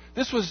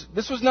 This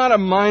was not a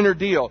minor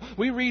deal.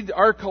 We read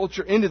our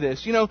culture into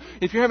this. You know,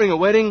 if you're having a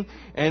wedding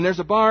and there's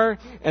a bar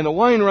and the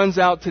wine runs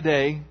out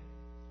today,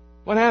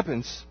 what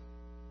happens?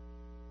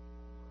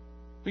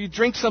 Well, you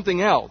drink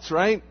something else,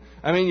 right?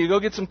 I mean, you go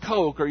get some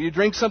Coke or you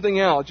drink something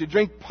else. You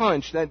drink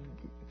punch, that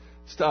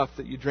stuff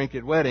that you drink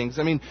at weddings.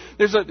 I mean,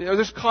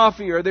 there's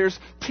coffee or there's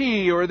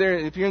tea, or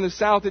if you're in the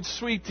South, it's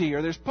sweet tea,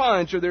 or there's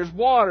punch, or there's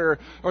water,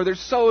 or there's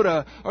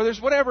soda, or there's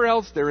whatever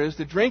else there is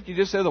to drink. You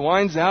just say the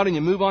wine's out and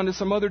you move on to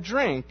some other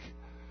drink.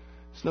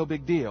 It's no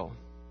big deal.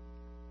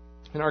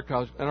 In our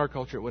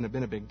culture, it wouldn't have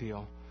been a big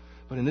deal.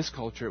 But in this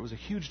culture, it was a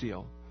huge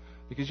deal.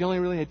 Because you only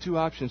really had 2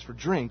 options for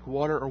drink,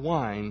 water or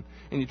wine.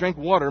 And you drank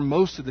water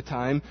most of the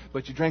time,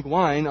 but you drank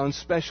wine on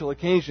special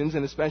occasions.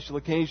 And a special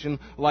occasion,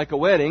 like a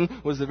wedding,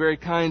 was the very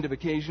kind of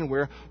occasion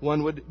where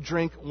one would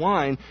drink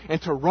wine.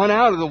 And to run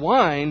out of the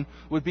wine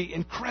would be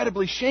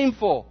incredibly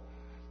shameful.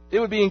 It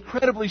would be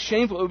incredibly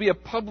shameful. It would be a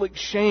public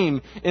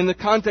shame in the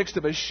context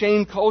of a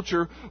shame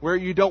culture where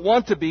you don't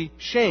want to be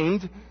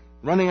shamed.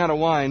 Running out of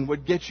wine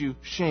would get you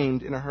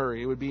shamed in a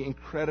hurry. It would be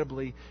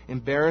incredibly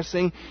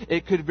embarrassing.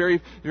 It could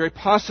very, very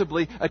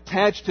possibly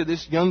attach to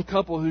this young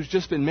couple who's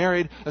just been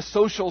married a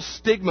social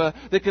stigma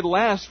that could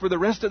last for the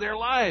rest of their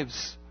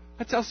lives.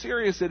 That's how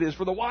serious it is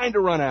for the wine to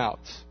run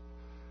out.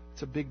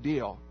 It's a big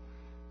deal.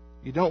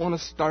 You don't want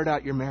to start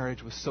out your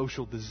marriage with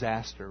social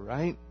disaster,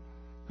 right?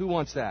 Who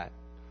wants that?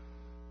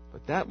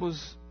 But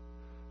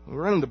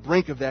we're on the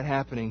brink of that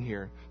happening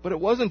here. But it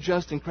wasn't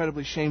just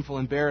incredibly shameful,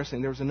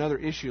 embarrassing. There was another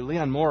issue.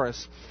 Leon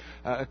Morris,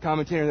 a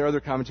commentator, and there are other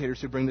commentators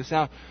who bring this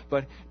out,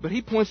 but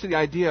he points to the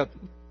idea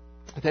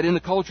that in the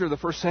culture of the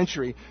first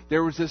century,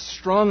 there was this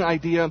strong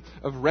idea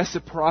of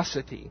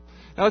reciprocity.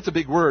 Now, that's a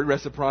big word,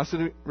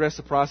 reciprocity.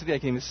 I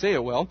can't even say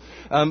it well.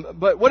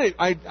 But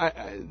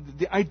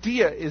the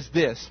idea is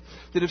this,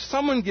 that if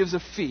someone gives a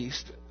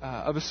feast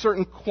of a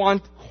certain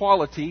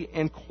quality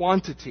and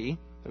quantity,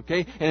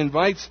 okay, and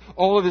invites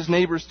all of his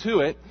neighbors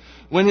to it,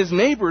 when his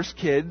neighbor's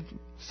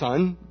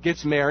son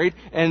gets married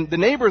and the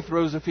neighbor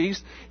throws a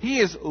feast, he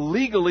is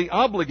legally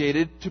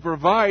obligated to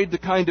provide the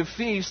kind of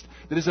feast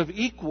that is of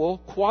equal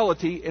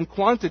quality and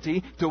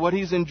quantity to what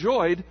he's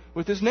enjoyed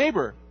with his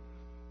neighbor.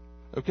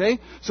 Okay?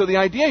 So the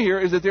idea here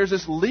is that there's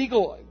this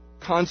legal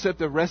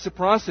concept of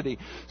reciprocity.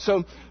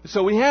 So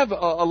we have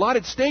a lot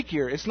at stake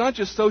here. It's not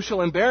just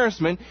social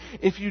embarrassment.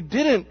 If you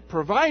didn't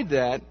provide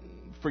that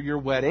for your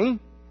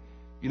wedding,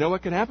 you know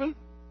what could happen?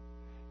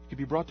 You could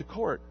be brought to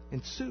court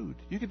and sued.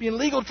 You could be in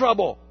legal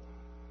trouble.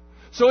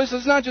 So this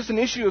is not just an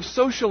issue of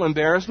social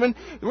embarrassment.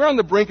 We're on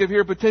the brink of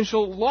here a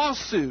potential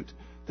lawsuit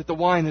that the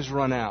wine has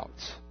run out.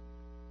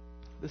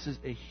 This is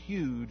a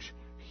huge,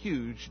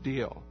 huge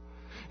deal.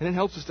 And it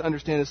helps us to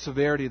understand the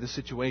severity of the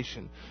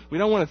situation. We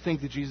don't want to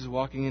think that Jesus is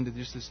walking into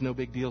just this no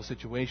big deal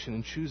situation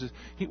and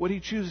what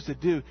he chooses to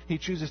do, he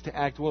chooses to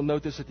act, we'll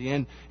note this at the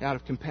end, out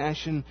of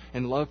compassion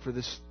and love for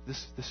this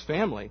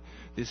family,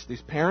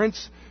 these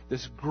parents,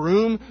 this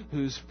groom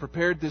who's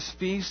prepared this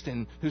feast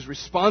and who's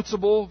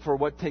responsible for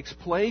what takes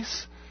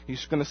place.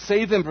 He's going to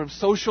save them from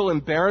social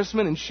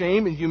embarrassment and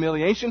shame and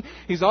humiliation.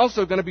 He's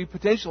also going to be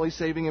potentially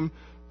saving him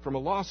from a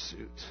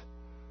lawsuit.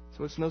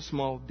 So it's no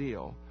small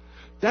deal.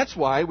 That's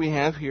why we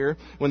have here,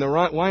 when the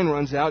wine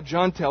runs out,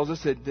 John tells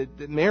us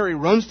that Mary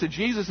runs to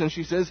Jesus and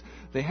she says,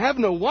 they have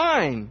no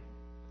wine.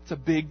 It's a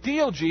big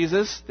deal,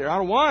 Jesus. They're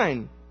out of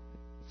wine.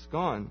 It's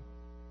gone.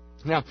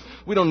 Now,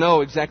 we don't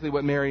know exactly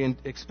what Mary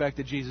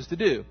expected Jesus to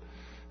do.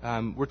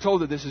 We're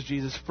told that this is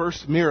Jesus'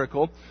 first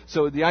miracle.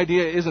 So the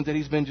idea isn't that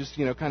he's been just,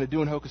 kind of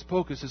doing hocus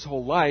pocus his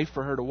whole life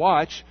for her to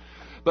watch.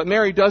 But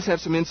Mary does have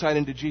some insight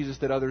into Jesus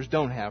that others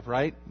don't have,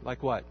 right?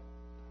 Like what?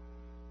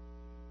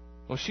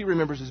 Well, she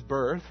remembers his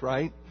birth,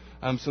 right?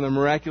 Some of the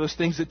miraculous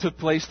things that took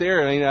place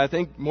there. I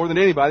think more than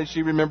anybody,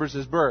 she remembers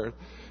his birth.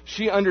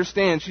 She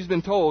understands, she's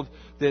been told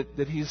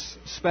that he's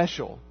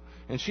special.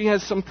 And she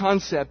has some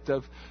concept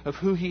of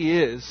who he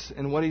is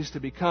and what he's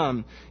to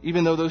become,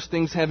 even though those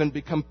things haven't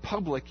become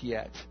public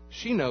yet.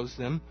 She knows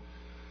them.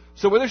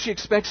 So whether she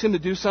expects him to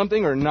do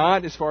something or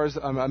not, as far as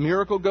a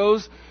miracle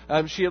goes,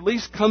 she at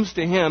least comes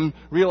to him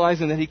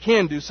realizing that he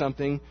can do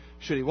something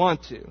should he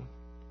want to.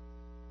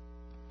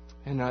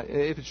 And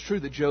if it's true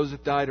that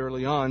Joseph died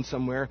early on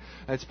somewhere,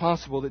 it's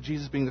possible that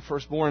Jesus being the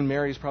firstborn,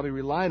 Mary's probably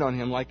relied on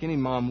him like any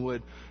mom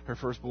would her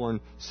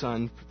firstborn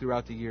son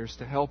throughout the years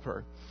to help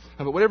her.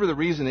 But whatever the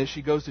reason is,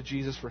 she goes to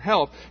Jesus for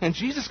help. And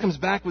Jesus comes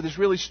back with this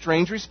really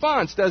strange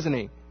response, doesn't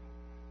he?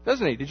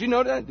 Doesn't he? Did you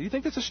know that? Do you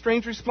think that's a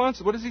strange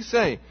response? What does he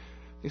say?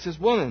 He says,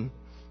 woman,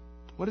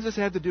 what does this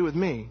have to do with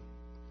me?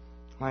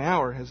 My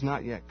hour has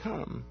not yet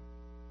come.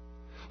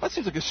 That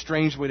seems like a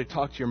strange way to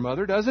talk to your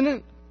mother, doesn't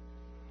it?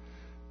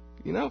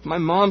 If my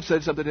mom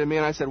said something to me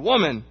and I said,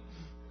 woman,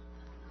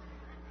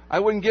 I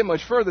wouldn't get much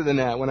further than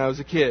that when I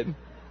was a kid.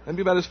 That'd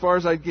be about as far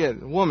as I'd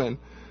get. Woman.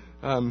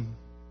 In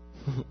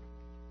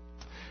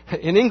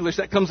English,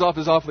 that comes off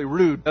as awfully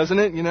rude, doesn't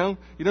it? You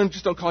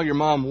don't call your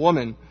mom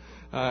woman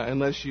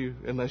unless you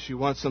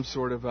want some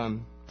sort of,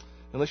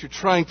 unless you're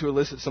trying to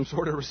elicit some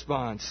sort of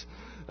response.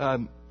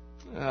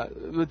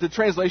 The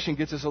translation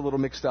gets us a little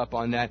mixed up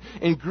on that.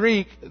 In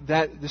Greek,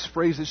 this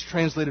phrase is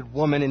translated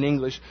woman in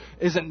English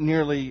isn't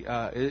nearly,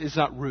 it's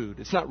not rude.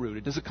 It's not rude.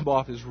 It doesn't come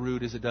off as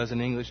rude as it does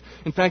in English.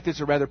 In fact, it's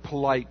a rather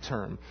polite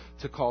term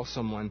to call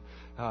someone.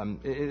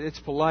 It's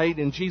polite,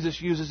 and Jesus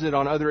uses it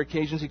on other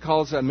occasions. He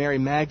calls Mary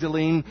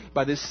Magdalene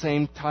by this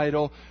same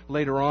title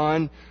later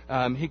on.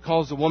 He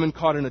calls the woman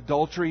caught in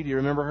adultery. Do you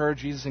remember her?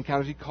 Jesus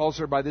encounters. He calls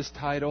her by this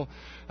title.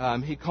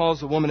 He calls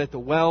the woman at the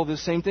well the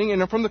same thing.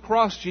 And from the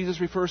cross, Jesus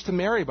refers to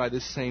Mary by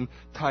this same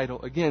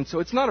title again. So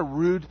it's not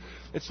rude.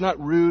 It's not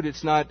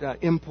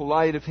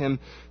impolite of him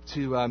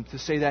to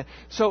say that.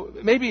 So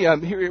maybe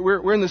here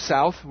we're in the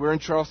South. We're in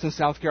Charleston,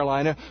 South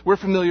Carolina. We're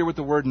familiar with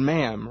the word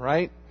ma'am,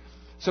 right?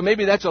 So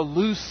maybe that's a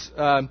loose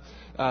kind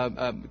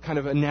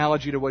of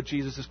analogy to what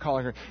Jesus is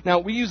calling her. Now,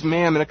 we use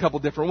ma'am in a couple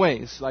different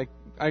ways. Like,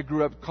 I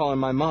grew up calling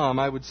my mom,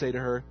 I would say to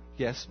her,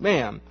 yes,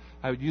 ma'am.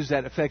 I would use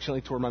that affectionately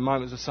toward my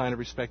mom as a sign of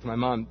respect to my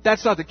mom.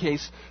 That's not the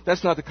case.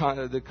 That's not the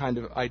kind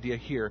of idea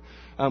here.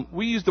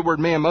 We use the word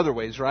ma'am other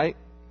ways, right?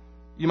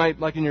 You might,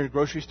 like in your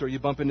grocery store, you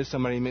bump into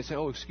somebody and you may say,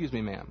 oh, excuse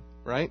me, ma'am,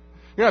 right?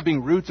 You're not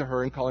being rude to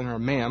her and calling her a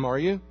ma'am, are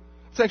you?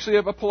 It's actually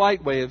a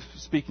polite way of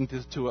speaking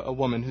to a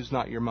woman who's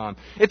not your mom.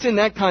 It's in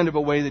that kind of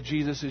a way that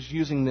Jesus is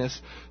using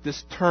this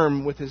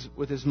term with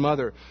his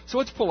mother. So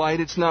it's polite,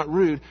 it's not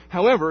rude.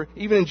 However,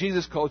 even in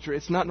Jesus' culture,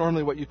 it's not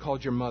normally what you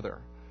called your mother.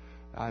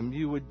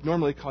 You would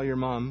normally call your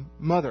mom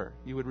mother.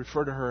 You would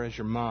refer to her as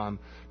your mom,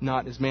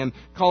 not as ma'am.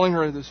 Calling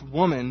her this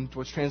woman,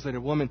 what's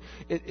translated woman,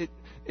 it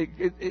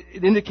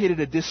indicated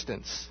a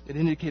distance. It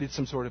indicated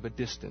some sort of a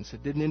distance.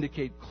 It didn't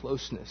indicate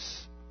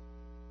closeness.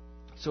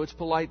 So it's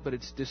polite, but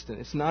it's distant.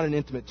 It's not an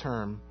intimate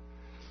term.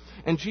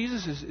 And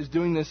Jesus is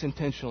doing this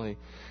intentionally.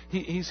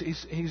 He's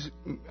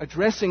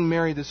addressing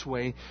Mary this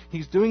way.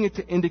 He's doing it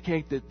to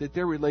indicate that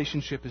their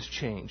relationship has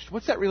changed.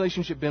 What's that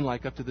relationship been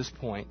like up to this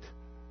point?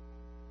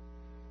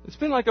 It's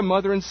been like a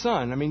mother and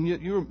son. I mean,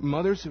 you're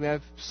mothers who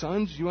have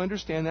sons, you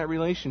understand that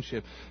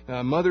relationship.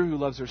 A mother who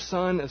loves her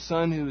son, a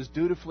son who is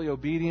dutifully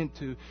obedient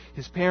to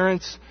his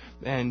parents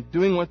and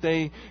doing what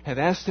they have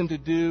asked him to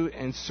do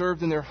and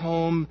served in their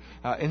home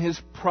in his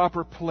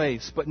proper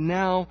place. But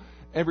now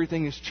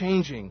everything is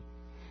changing.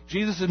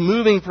 Jesus is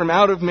moving from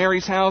out of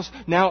Mary's house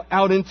now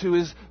out into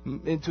his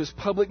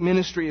public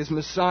ministry as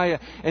Messiah.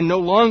 And no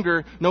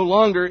longer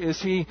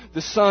is he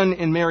the son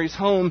in Mary's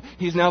home.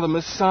 He's now the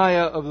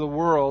Messiah of the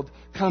world,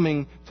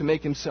 coming to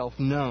make himself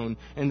known.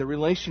 And the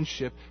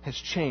relationship has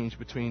changed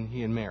between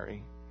he and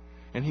Mary.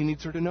 And he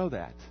needs her to know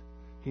that.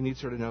 He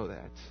needs her to know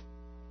that.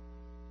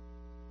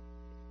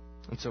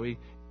 And so he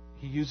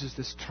uses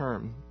this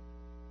term.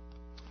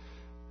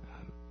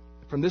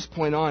 From this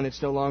point on,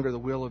 it's no longer the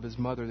will of his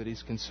mother that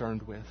he's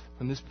concerned with.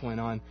 From this point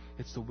on,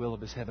 it's the will of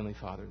his heavenly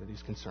Father that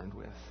he's concerned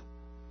with.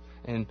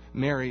 And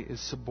Mary is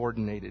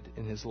subordinated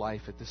in his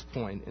life at this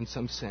point, in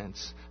some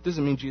sense. It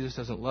doesn't mean Jesus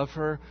doesn't love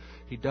her.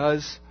 He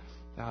does.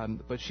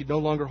 But she no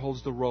longer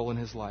holds the role in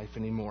his life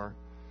anymore.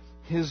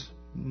 His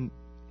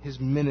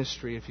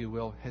ministry, if you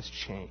will, has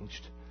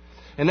changed.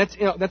 And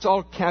that's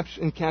all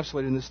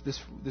encapsulated in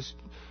this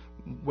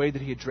way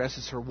that he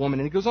addresses her, woman.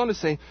 And he goes on to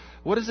say,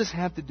 what does this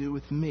have to do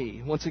with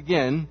me? Once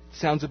again,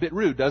 sounds a bit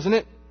rude, doesn't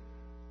it?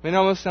 I mean, it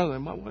almost sounds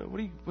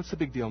like, what's the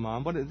big deal,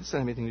 Mom? This doesn't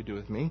have anything to do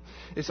with me.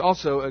 It's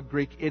also a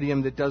Greek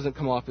idiom that doesn't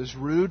come off as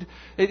rude.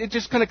 It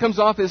just kind of comes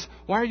off as,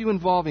 why are you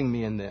involving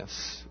me in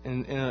this?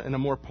 In a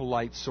more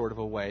polite sort of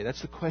a way.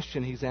 That's the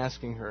question he's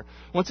asking her.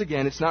 Once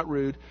again, it's not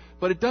rude,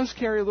 but it does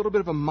carry a little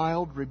bit of a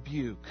mild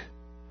rebuke.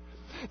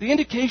 The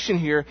indication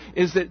here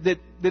is that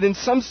in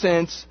some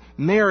sense,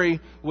 Mary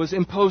was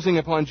imposing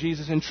upon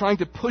Jesus and trying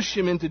to push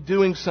him into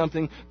doing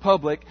something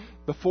public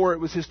before it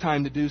was his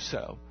time to do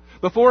so.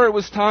 Before it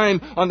was time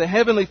on the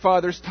Heavenly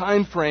Father's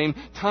time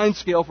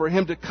scale for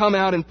him to come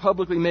out and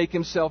publicly make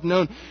himself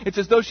known. It's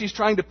as though she's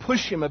trying to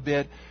push him a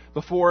bit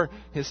before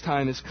his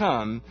time has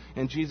come.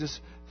 And Jesus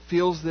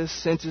feels this,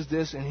 senses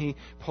this, and he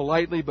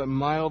politely but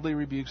mildly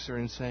rebukes her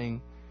and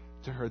saying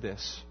to her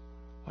this,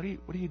 What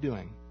are you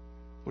doing?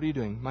 What are you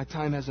doing? My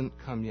time hasn't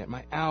come yet.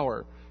 My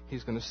hour,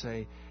 he's going to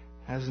say,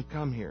 hasn't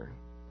come here.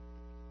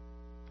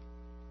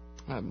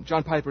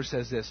 John Piper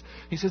says this.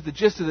 He says the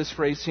gist of this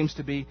phrase seems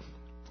to be,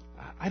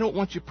 I don't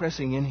want you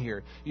pressing in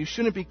here. You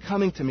shouldn't be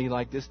coming to me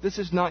like this. This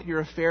is not your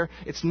affair.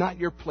 It's not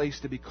your place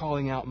to be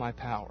calling out my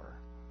power.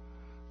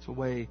 It's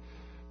a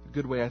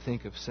good way, I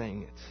think, of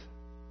saying it.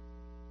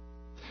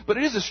 But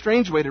it is a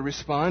strange way to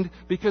respond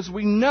because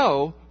we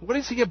know, what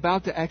is he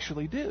about to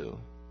actually do?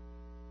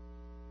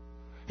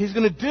 He's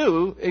going to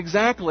do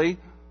exactly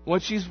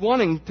what she's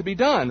wanting to be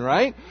done,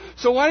 right?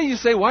 So why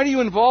do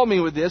you involve me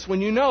with this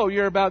when you know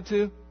you're about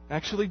to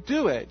actually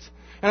do it?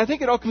 And I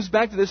think it all comes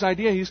back to this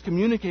idea he's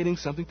communicating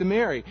something to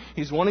Mary.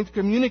 He's wanting to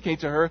communicate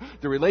to her,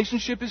 the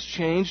relationship has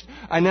changed.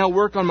 I now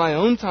work on my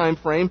own time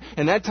frame,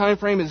 and that time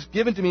frame is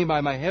given to me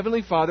by my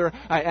Heavenly Father.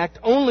 I act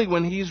only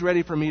when He's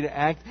ready for me to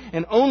act,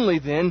 and only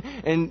then,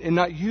 and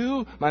not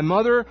you, my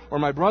mother, or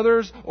my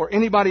brothers, or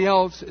anybody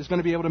else is going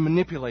to be able to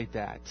manipulate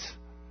that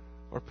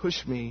or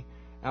push me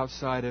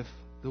outside of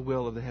the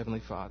will of the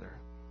Heavenly Father.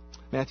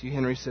 Matthew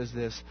Henry says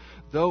this,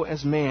 though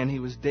as man he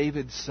was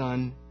David's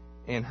son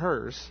and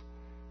hers,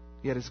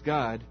 yet as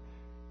God,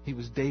 he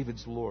was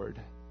David's Lord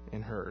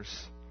and hers.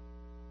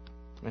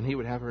 And he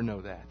would have her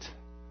know that.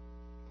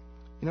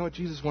 You know what?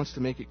 Jesus wants to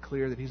make it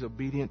clear that he's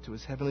obedient to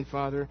his Heavenly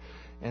Father,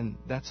 and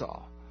that's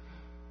all.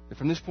 That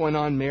from this point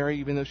on, Mary,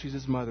 even though she's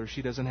his mother,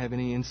 she doesn't have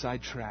any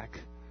inside track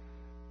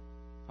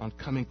on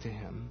coming to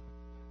him,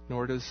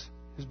 nor does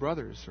his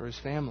brothers or his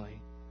family.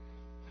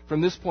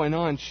 From this point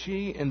on,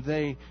 she and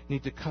they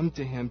need to come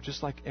to him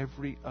just like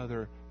every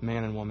other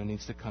man and woman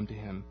needs to come to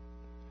him,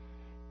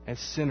 as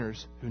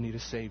sinners who need a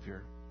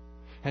Savior,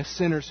 as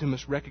sinners who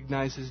must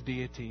recognize his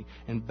deity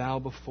and bow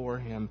before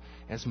him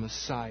as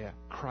Messiah,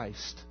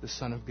 Christ, the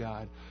Son of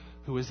God,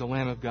 who is the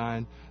Lamb of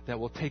God that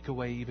will take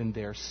away even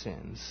their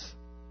sins.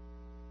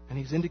 And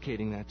he's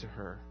indicating that to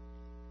her.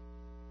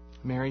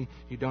 Mary,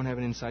 you don't have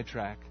an inside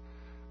track.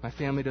 My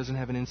family doesn't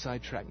have an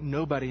inside track.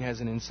 Nobody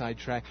has an inside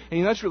track. And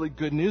you know, that's really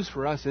good news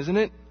for us, isn't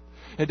it?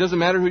 It doesn't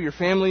matter who your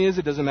family is.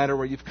 It doesn't matter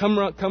where you've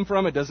come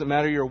from. It doesn't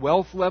matter your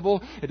wealth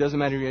level. It doesn't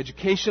matter your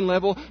education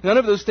level. None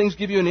of those things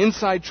give you an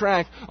inside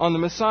track on the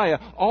Messiah.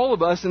 All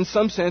of us, in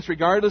some sense,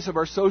 regardless of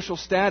our social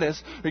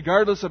status,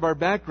 regardless of our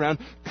background,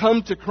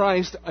 come to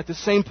Christ at the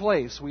same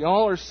place. We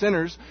all are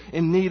sinners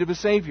in need of a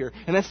Savior.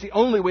 And that's the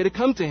only way to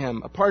come to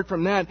Him. Apart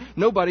from that,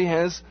 nobody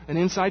has an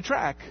inside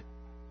track.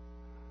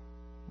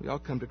 We all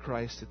come to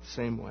Christ at the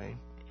same way.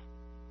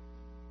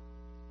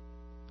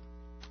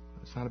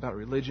 It's not about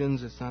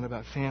religions. It's not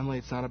about family.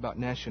 It's not about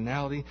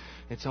nationality.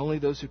 It's only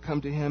those who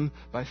come to Him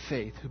by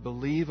faith, who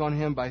believe on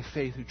Him by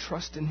faith, who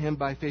trust in Him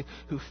by faith,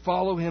 who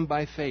follow Him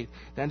by faith.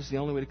 That is the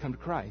only way to come to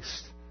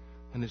Christ.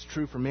 And it's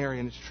true for Mary,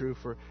 and it's true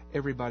for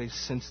everybody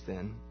since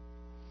then.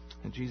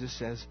 And Jesus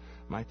says,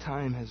 my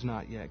time has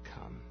not yet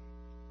come.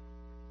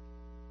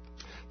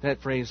 That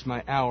phrase,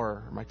 my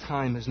hour, my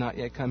time has not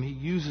yet come, he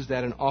uses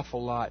that an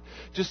awful lot.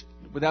 Just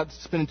without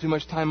spending too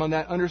much time on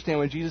that, understand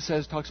when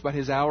Jesus talks about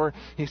his hour,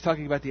 he's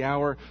talking about the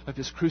hour of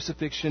his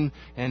crucifixion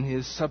and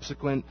his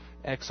subsequent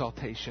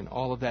exaltation.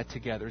 All of that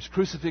together. His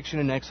crucifixion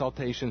and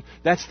exaltation,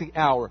 that's the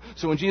hour.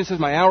 So when Jesus says,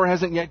 my hour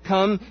hasn't yet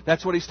come,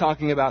 that's what he's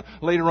talking about.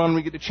 Later on, when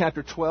we get to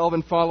chapter 12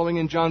 and following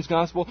in John's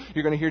Gospel,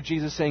 you're going to hear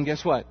Jesus saying,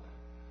 guess what?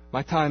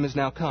 My time has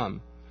now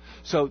come.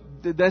 So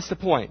that's the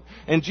point.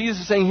 And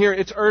Jesus is saying here,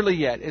 it's early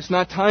yet. It's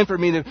not time for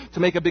me to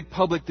make a big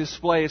public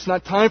display. It's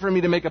not time for me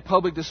to make a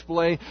public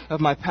display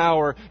of my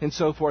power and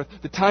so forth.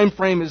 The time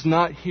frame is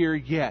not here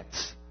yet.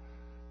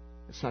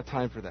 It's not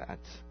time for that.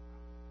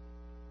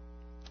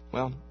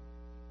 Well,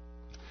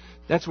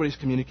 That's what he's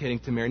communicating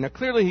to Mary. Now,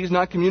 clearly he's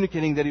not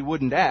communicating that he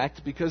wouldn't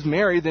act, because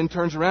Mary then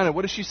turns around, and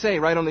what does she say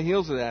right on the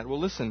heels of that? Well,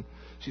 listen.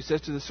 She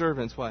says to the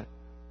servants, what?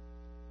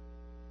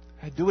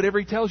 Do whatever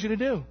he tells you to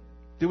do.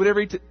 Do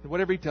whatever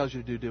he tells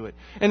you to do, do it.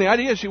 And the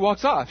idea is she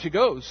walks off. She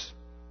goes.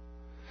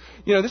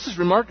 You know, this is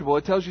remarkable.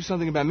 It tells you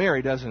something about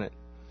Mary, doesn't it?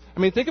 I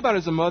mean, think about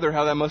as a mother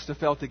how that must have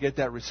felt to get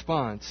that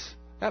response.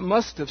 That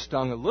must have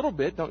stung a little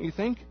bit, don't you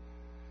think?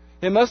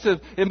 It must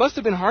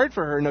have been hard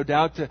for her, no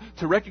doubt,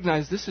 to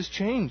recognize this has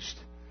changed.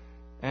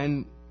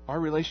 And our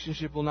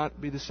relationship will not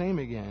be the same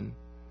again.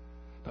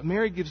 But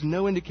Mary gives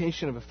no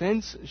indication of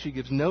offense. She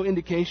gives no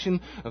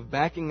indication of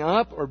backing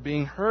up or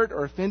being hurt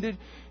or offended.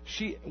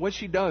 What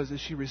she does is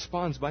she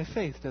responds by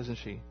faith, doesn't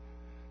she?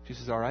 She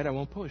says, all right, I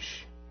won't push.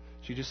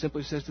 She just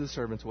simply says to the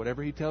servants,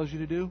 whatever he tells you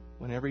to do,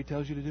 whenever he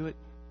tells you to do it,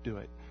 do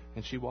it.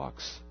 And she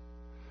walks.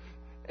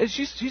 And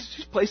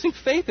she's placing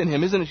faith in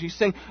him, isn't it? She's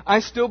saying, I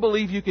still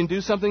believe you can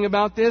do something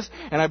about this,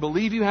 and I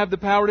believe you have the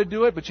power to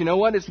do it, but you know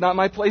what? It's not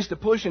my place to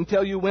push and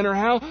tell you when or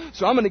how,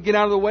 so I'm going to get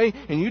out of the way,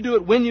 and you do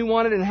it when you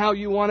want it and how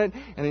you want it.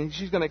 And then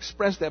she's going to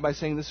express that by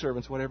saying to the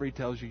servants, whatever he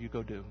tells you, you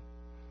go do.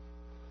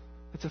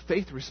 It's a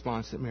faith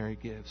response that Mary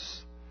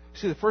gives.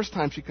 See, the first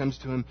time she comes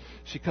to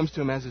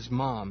him as his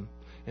mom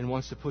and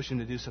wants to push him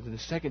to do something. The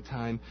second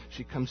time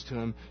she comes to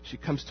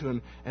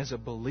him as a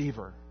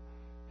believer,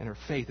 and her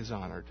faith is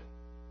honored.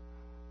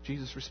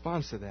 Jesus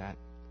responds to that.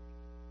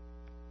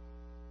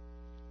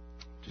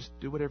 Just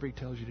do whatever he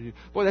tells you to do.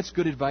 Boy, that's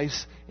good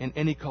advice in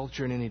any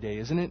culture in any day,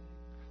 isn't it?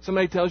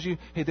 Somebody tells you,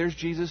 hey, there's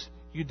Jesus,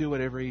 you do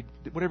whatever he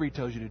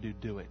tells you to do,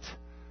 do it.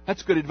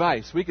 That's good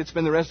advice. We could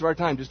spend the rest of our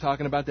time just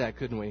talking about that,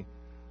 couldn't we?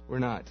 We're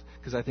not,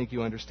 because I think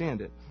you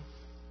understand it.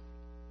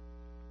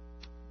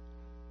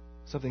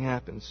 Something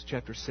happens,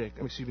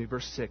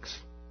 verse 6.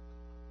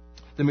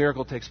 The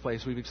miracle takes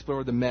place. We've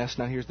explored the mess.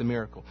 Now here's the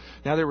miracle.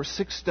 Now there were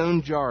 6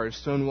 stone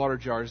water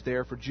jars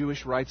there for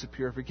Jewish rites of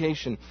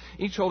purification,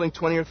 each holding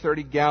 20 or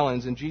 30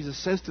 gallons. And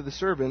Jesus says to the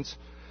servants,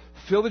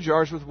 fill the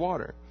jars with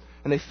water.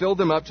 And they filled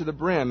them up to the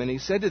brim. And he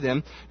said to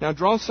them, now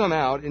draw some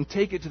out and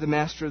take it to the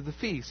master of the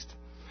feast.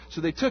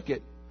 So they took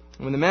it.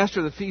 And when the master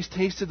of the feast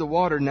tasted the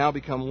water now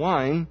become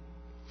wine,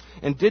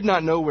 and did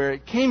not know where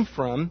it came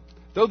from,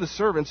 though the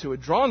servants who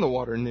had drawn the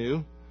water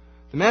knew,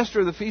 the master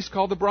of the feast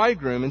called the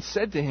bridegroom and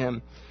said to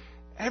him,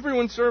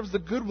 everyone serves the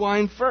good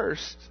wine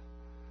first,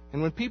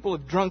 and when people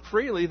have drunk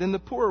freely, then the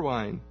poor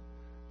wine.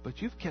 But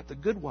you've kept the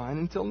good wine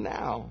until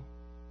now.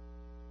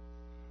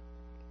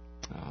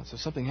 So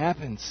something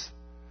happens.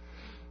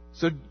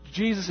 So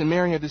Jesus and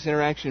Mary have this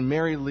interaction.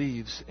 Mary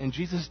leaves, and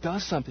Jesus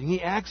does something.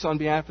 He acts on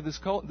behalf of this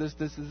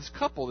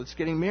couple that's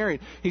getting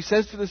married. He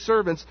says to the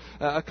servants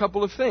a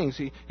couple of things.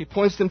 He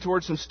points them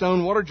towards some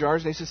stone water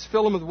jars, and he says,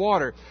 fill them with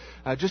water.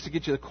 Just to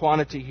get you the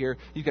quantity here,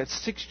 you've got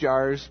 6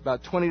 jars,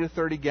 about 20 to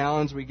 30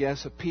 gallons, we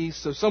guess, a piece.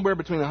 So somewhere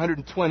between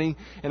 120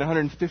 and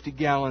 150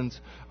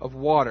 gallons of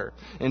water.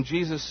 And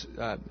Jesus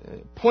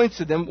points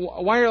to them.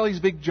 Why are all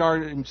these big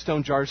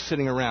stone jars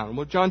sitting around?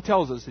 Well, John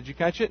tells us. Did you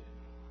catch it?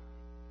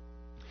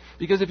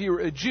 Because if you were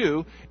a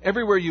Jew,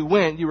 everywhere you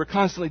went, you were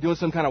constantly doing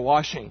some kind of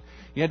washing.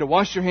 You had to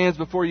wash your hands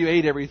before you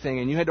ate everything,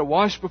 and you had to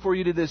wash before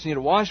you did this, and you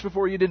had to wash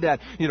before you did that.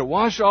 You had to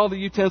wash all the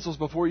utensils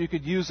before you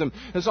could use them.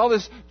 There's all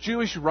this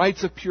Jewish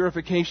rites of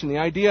purification. The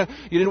idea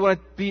you didn't want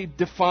to be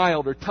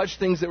defiled or touch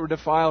things that were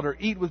defiled or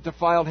eat with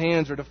defiled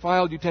hands or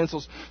defiled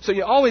utensils. So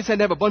you always had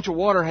to have a bunch of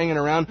water hanging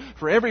around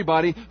for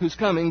everybody who's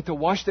coming to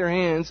wash their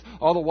hands,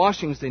 all the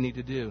washings they need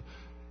to do.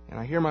 And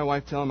I hear my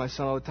wife telling my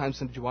son all the time,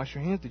 son, did you wash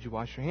your hands? Did you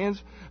wash your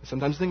hands? I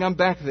sometimes think I'm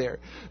back there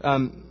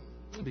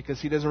because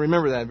he doesn't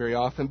remember that very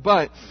often.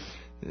 But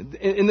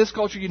in this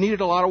culture, you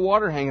needed a lot of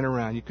water hanging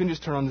around. You couldn't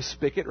just turn on the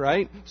spigot,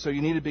 right? So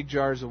you needed big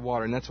jars of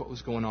water, and that's what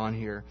was going on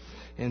here.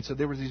 And so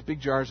there were these big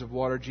jars of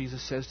water.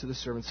 Jesus says to the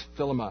servants,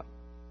 fill them up.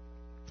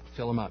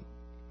 Fill them up.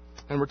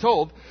 And we're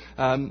told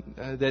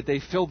that they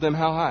filled them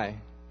how high?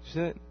 You see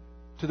that?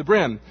 To the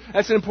brim.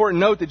 That's an important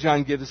note that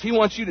John gives us. He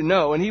wants you to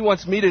know, and he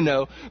wants me to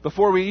know,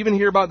 before we even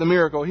hear about the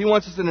miracle, he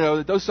wants us to know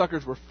that those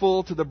suckers were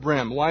full to the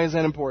brim. Why is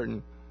that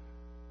important?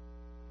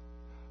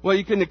 Well,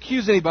 you couldn't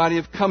accuse anybody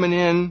of coming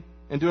in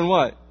and doing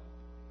what?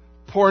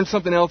 Pouring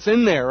something else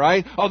in there,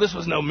 right? Oh, this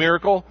was no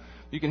miracle.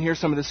 You can hear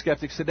some of the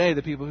skeptics today,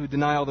 the people who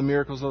deny all the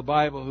miracles of the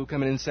Bible, who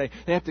come in and say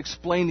they have to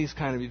explain these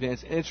kind of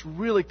events. And it's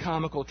really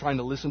comical trying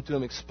to listen to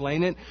them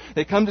explain it.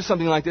 They come to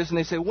something like this and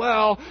they say,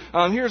 well,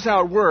 here's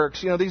how it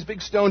works. You know, theyese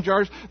big stone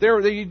jars,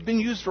 they'd been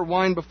used for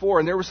wine before,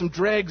 and there were some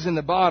dregs in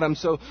the bottom.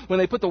 So when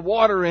they put the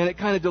water in, it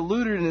kind of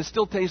diluted and it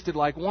still tasted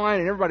like wine.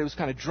 And everybody was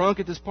kind of drunk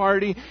at this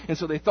party. And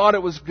so they thought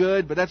it was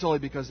good, but that's only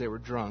because they were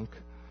drunk.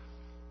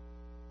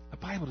 The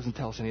Bible doesn't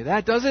tell us any of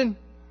that, does it?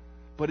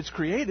 But it's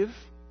creative.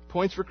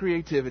 Points for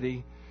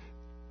creativity,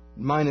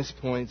 minus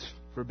points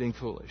for being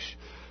foolish.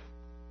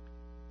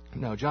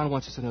 No, John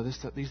wants us to know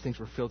these things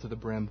were filled to the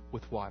brim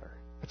with water.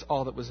 That's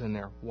all that was in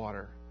there,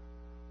 water.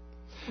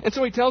 And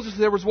so he tells us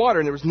there was water,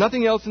 and there was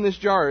nothing else in these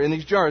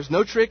jars,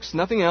 no tricks,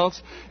 nothing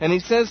else. And he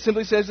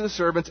simply says to the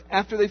servants,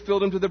 after they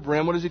filled them to the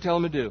brim, what does he tell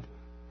them to do?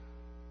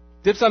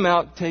 Dip some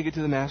out, take it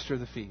to the master of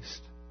the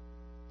feast.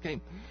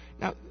 Okay.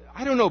 Now,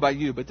 I don't know about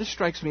you, but this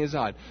strikes me as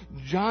odd.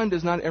 John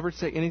does not ever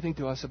say anything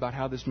to us about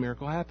how this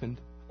miracle happened,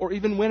 or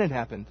even when it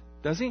happened,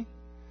 does he?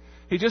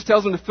 He just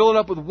tells them to fill it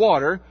up with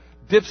water,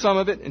 dip some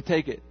of it, and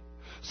take it.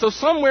 So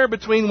somewhere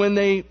between when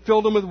they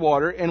filled them with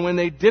water and when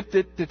they dipped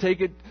it to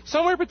take it,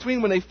 somewhere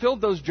between when they filled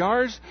those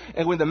jars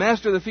and when the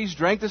master of the feast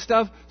drank the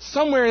stuff,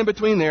 somewhere in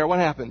between there, what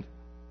happened?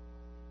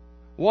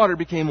 Water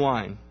became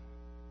wine.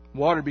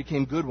 Water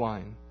became good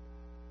wine.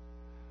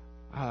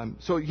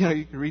 So, you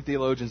can read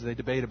theologians, they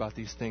debate about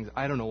these things.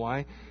 I don't know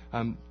why.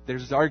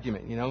 There's this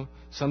argument,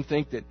 Some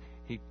think that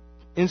he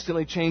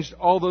instantly changed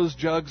all those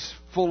jugs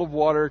full of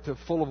water to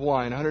full of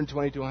wine,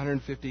 120 to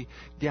 150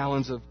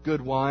 gallons of good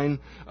wine.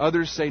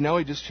 Others say, no,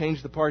 he just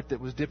changed the part that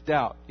was dipped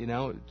out, it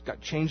got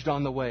changed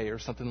on the way or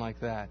something like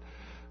that.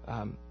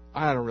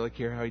 I don't really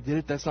care how he did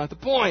it. That's not the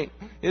point,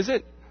 is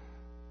it?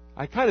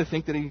 I kind of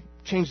think that he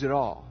changed it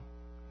all,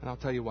 and I'll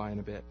tell you why in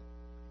a bit.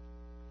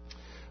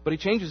 But he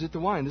changes it to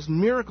wine. This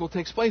miracle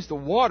takes place. The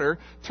water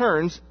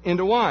turns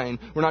into wine.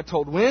 We're not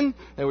told when,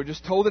 and we're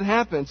just told it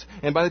happens.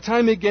 And by the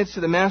time it gets to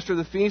the master of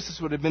the feast,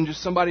 this would have been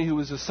just somebody who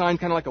was assigned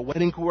kind of like a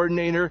wedding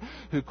coordinator,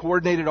 who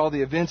coordinated all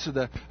the events of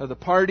the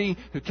party,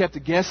 who kept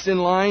the guests in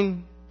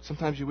line.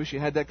 Sometimes you wish you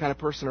had that kind of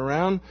person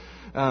around.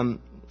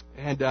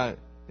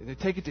 They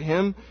take it to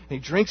him, and he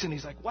drinks it, and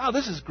he's like, wow,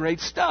 this is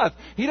great stuff.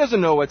 He doesn't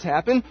know what's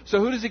happened,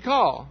 so who does he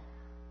call?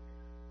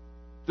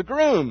 The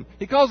groom.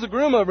 He calls the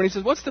groom over and he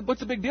says, what's the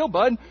big deal,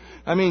 bud?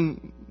 I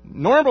mean,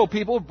 normal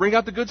people bring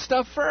out the good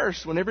stuff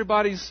first when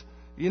everybody's,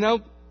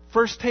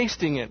 first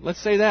tasting it.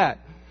 Let's say that.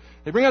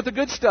 They bring out the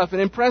good stuff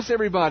and impress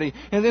everybody.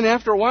 And then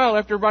after a while,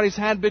 after everybody's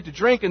had a bit to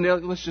drink and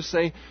let's just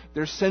say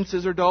their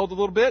senses are dulled a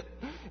little bit,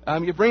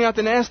 you bring out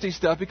the nasty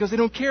stuff because they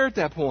don't care at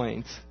that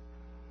point.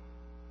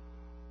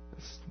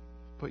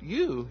 But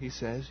you, he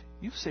says,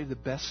 you've saved the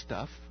best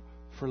stuff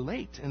for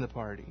late in the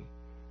party.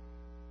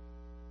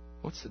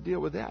 What's the deal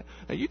with that?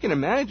 Now, you can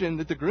imagine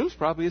that the groom's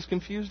probably as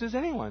confused as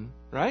anyone,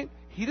 right?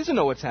 He doesn't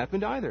know what's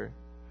happened either.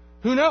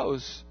 Who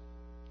knows?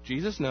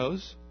 Jesus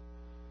knows.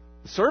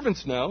 The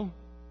servants know.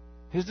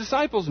 His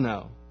disciples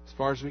know. As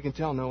far as we can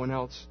tell, no one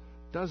else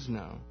does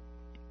know.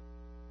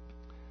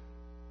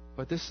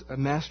 But this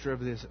master of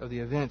the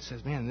event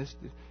says, man,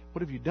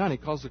 what have you done? He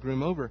calls the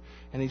groom over,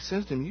 and he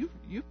says to him,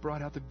 you've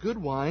brought out the good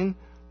wine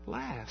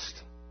last.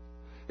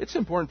 It's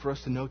important for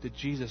us to note that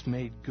Jesus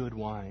made good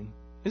wine,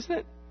 isn't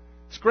it?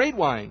 It's great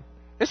wine.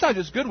 It's not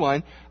just good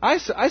wine. I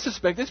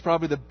suspect it's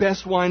probably the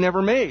best wine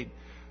ever made.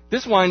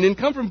 This wine didn't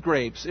come from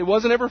grapes. It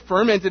wasn't ever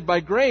fermented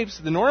by grapes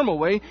the normal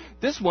way.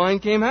 This wine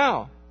came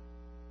how?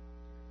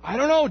 I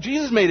don't know.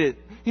 Jesus made it.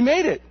 He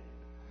made it.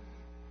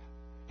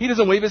 He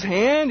doesn't wave his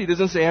hand. He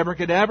doesn't say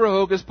abracadabra,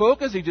 hocus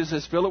pocus. He just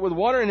says fill it with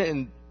water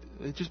and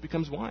it just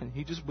becomes wine.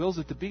 He just wills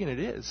it to be, and it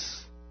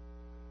is.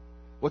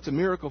 What's a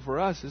miracle for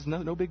us is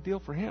no big deal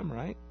for him,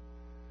 right?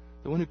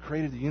 The one who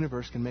created the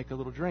universe can make a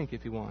little drink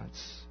if he wants.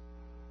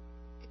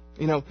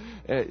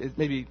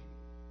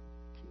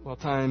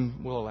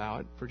 Time will allow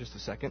it for just a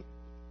second.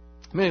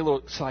 Maybe a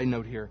little side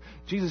note here.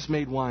 Jesus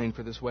made wine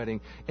for this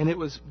wedding, and it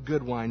was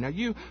good wine. Now,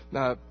 you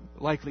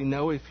likely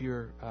know if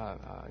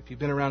you've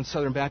been around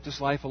Southern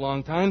Baptist life a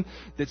long time,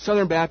 that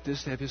Southern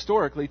Baptists have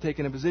historically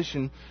taken a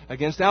position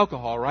against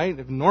alcohol, right?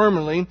 Have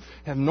normally,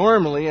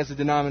 as a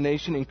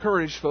denomination,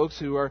 encouraged folks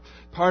who are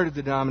part of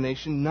the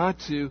denomination not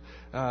to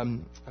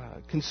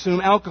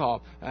consume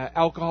alcohol.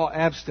 Alcohol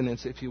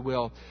abstinence, if you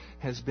will,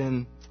 has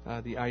been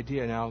the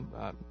idea.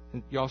 Now,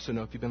 you also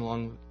know, if you've been a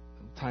long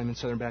time in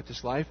Southern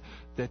Baptist life,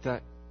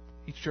 that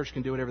each church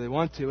can do whatever they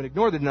want to and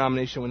ignore the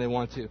denomination when they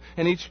want to.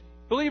 And each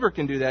believer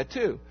can do that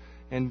too.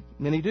 And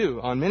many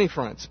do on many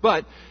fronts.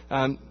 But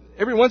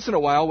every once in a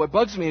while, what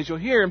bugs me is you'll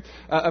hear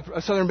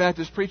a Southern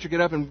Baptist preacher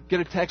get up and get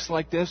a text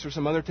like this or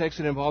some other text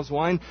that involves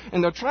wine,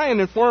 and they'll try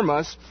and inform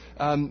us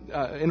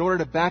in order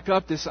to back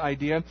up this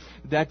idea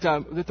that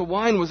the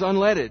wine was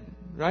unleaded,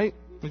 right?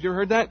 Have you ever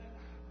heard that?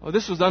 Oh,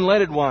 this was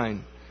unleaded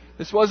wine.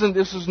 It had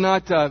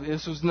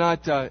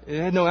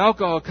no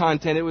alcohol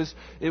content.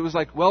 It was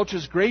like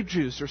Welch's grape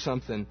juice or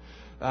something.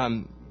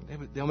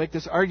 They'll make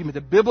this argument.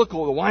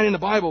 The wine in the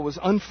Bible was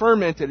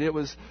unfermented. It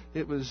was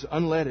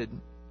unleaded.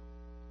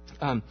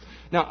 Now,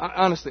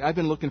 honestly, I've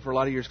been looking for a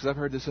lot of years because I've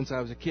heard this since I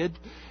was a kid,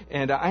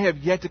 and I have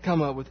yet to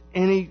come up with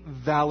any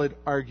valid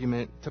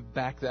argument to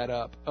back that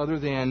up, other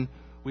than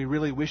we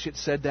really wish it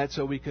said that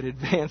so we could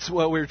advance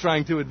what we're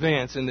trying to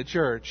advance in the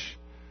church.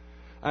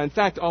 In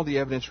fact, all the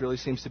evidence really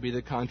seems to be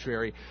the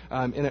contrary.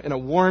 In a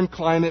warm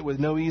climate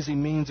with no easy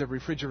means of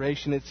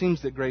refrigeration, it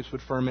seems that grapes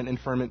would ferment and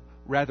ferment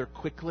rather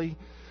quickly.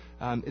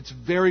 It's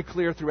very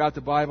clear throughout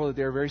the Bible that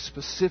there are very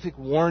specific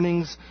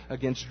warnings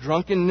against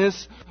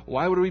drunkenness.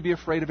 Why would we be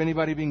afraid of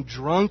anybody being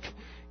drunk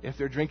if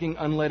they're drinking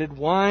unleaded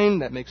wine?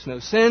 That makes no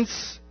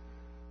sense.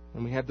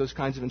 And we have those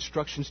kinds of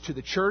instructions to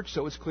the church,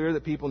 so it's clear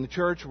that people in the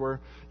church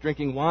were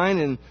drinking wine,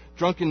 and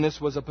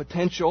drunkenness was a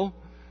potential.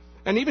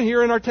 And even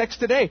here in our text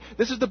today,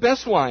 this is the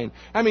best wine.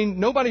 I mean,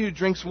 nobody who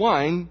drinks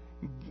wine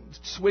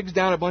swigs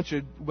down a bunch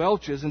of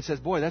Welch's and says,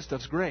 boy, that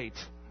stuff's great.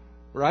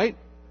 Right?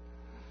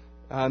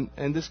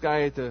 And this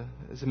guy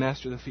as a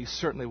master of the feast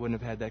certainly wouldn't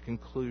have had that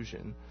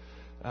conclusion.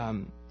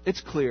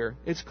 It's clear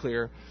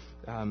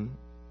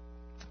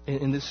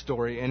in this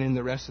story and in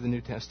the rest of the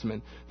New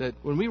Testament that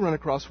when we run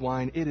across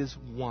wine, it is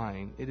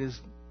wine. It is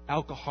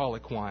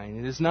alcoholic wine.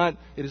 It is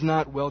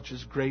not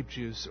Welch's grape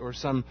juice or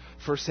some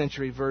first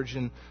century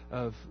version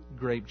of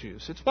grape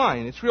juice. It's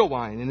wine. It's real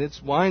wine. And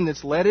it's wine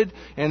that's leaded,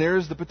 and there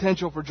is the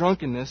potential for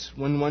drunkenness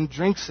when one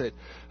drinks it.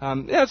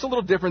 It's a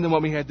little different than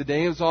what we had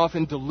today. It was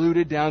often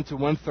diluted down to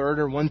 1/3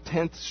 or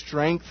 1/10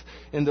 strength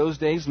in those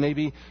days,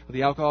 maybe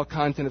the alcohol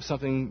content of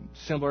something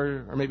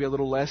similar or maybe a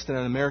little less than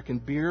an American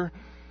beer.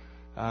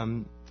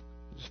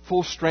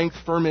 Full strength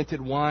fermented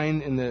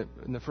wine in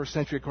the first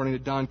century, according to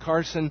Don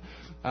Carson,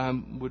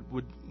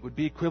 would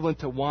be equivalent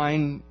to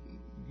wine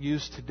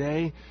used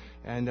today,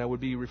 and would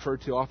be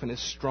referred to often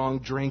as strong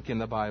drink in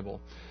the Bible.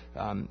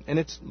 And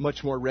it's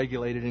much more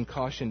regulated and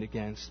cautioned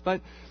against. But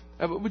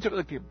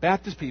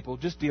Baptist people,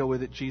 just deal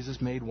with it.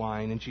 Jesus made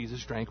wine and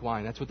Jesus drank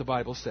wine. That's what the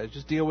Bible says.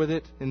 Just deal with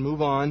it and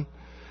move on.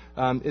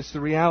 It's the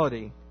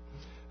reality.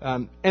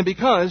 And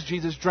because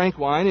Jesus drank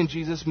wine and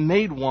Jesus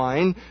made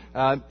wine,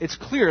 it's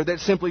clear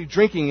that simply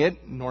drinking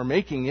it, nor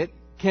making it,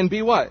 can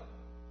be what?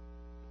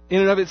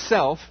 In and of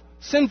itself,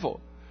 sinful.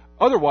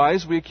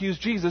 Otherwise, we accuse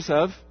Jesus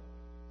of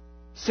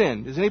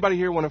sin. Does anybody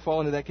here want to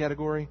fall into that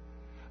category?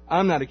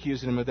 I'm not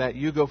accusing him of that.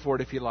 You go for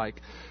it if you like.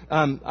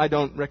 I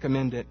don't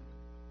recommend it.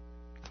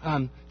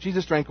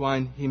 Jesus drank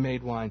wine, he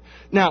made wine.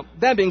 Now,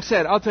 that being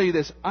said, I'll tell you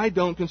this, I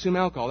don't consume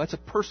alcohol. That's a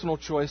personal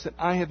choice that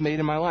I have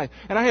made in my life.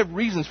 And I have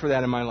reasons for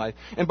that in my life.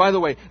 And by the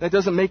way, that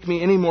doesn't make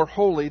me any more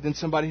holy than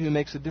somebody who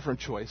makes a different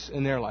choice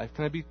in their life.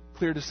 Can I be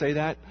clear to say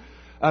that?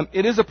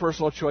 It is a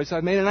personal choice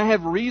I've made, and I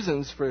have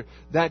reasons for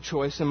that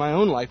choice in my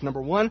own life.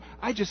 Number one,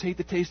 I just hate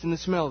the taste and the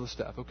smell of the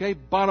stuff, okay?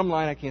 Bottom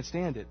line, I can't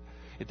stand it.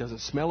 It doesn't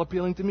smell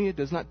appealing to me. It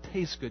does not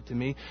taste good to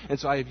me. And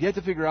so I have yet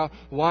to figure out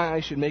why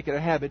I should make it a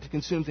habit to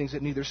consume things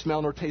that neither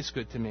smell nor taste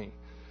good to me.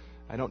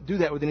 I don't do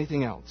that with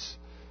anything else.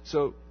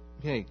 So,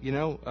 hey,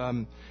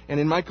 and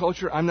in my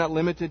culture, I'm not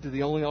limited to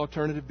the only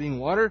alternative being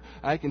water.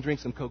 I can drink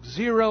some Coke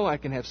Zero. I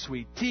can have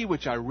sweet tea,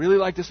 which I really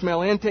like the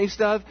smell and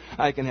taste of.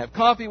 I can have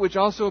coffee, which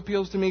also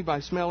appeals to me by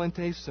smell and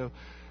taste. So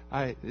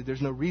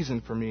there's no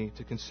reason for me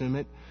to consume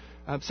it.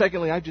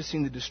 Secondly, I've just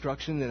seen the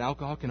destruction that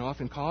alcohol can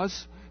often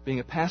cause. Being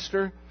a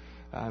pastor,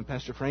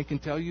 Pastor Frank can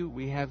tell you,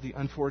 we have the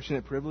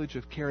unfortunate privilege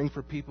of caring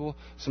for people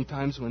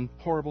sometimes when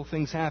horrible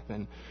things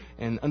happen.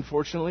 And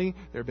unfortunately,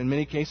 there have been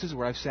many cases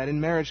where I've sat in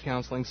marriage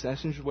counseling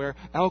sessions where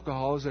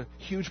alcohol is a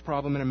huge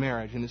problem in a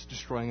marriage and it's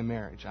destroying a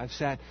marriage.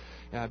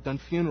 I've done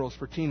funerals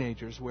for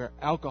teenagers where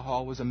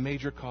alcohol was a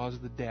major cause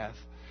of the death.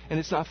 And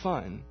it's not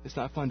fun. It's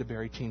not fun to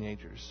bury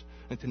teenagers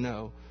and to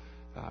know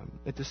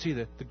and to see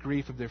the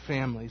grief of their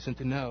families and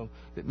to know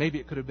that maybe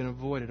it could have been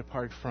avoided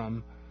apart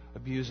from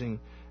abusing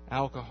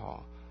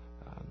alcohol.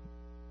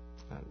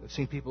 I've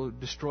seen people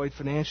destroyed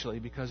financially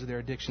because of their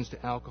addictions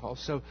to alcohol.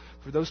 So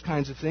for those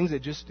kinds of things,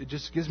 it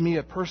just gives me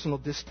a personal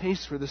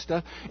distaste for this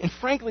stuff. And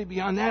frankly,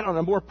 beyond that, on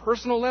a more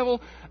personal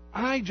level,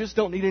 I just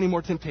don't need any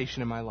more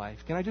temptation in my life.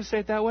 Can I just say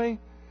it that way?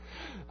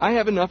 I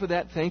have enough of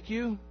that, thank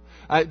you.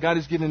 God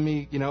has given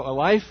me, a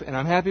life, and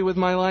I'm happy with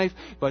my life,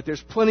 but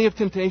there's plenty of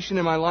temptation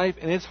in my life,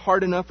 and it's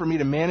hard enough for me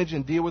to manage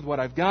and deal with what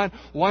I've got.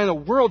 Why in the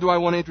world do I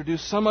want to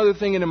introduce some other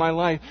thing into my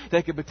life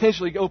that could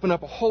potentially open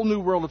up a whole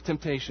new world of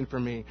temptation for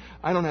me?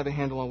 I don't have a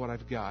handle on what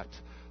I've got,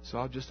 so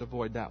I'll just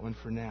avoid that one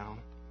for now.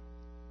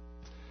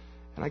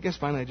 And I guess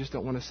finally, I just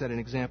don't want to set an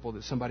example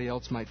that somebody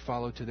else might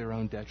follow to their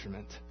own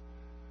detriment.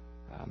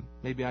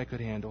 Maybe I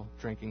could handle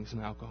drinking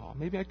some alcohol.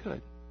 Maybe I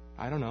could.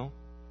 I don't know.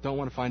 Don't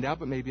want to find out,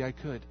 but maybe I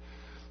could.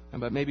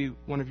 But maybe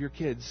one of your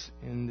kids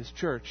in this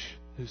church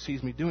who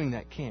sees me doing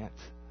that can't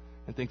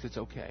and thinks it's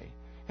okay.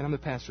 And I'm the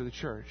pastor of the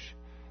church,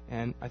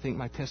 and I think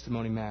my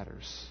testimony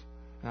matters.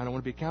 And I don't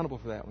want to be accountable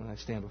for that when I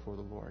stand before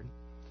the Lord.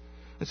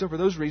 And so for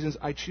those reasons,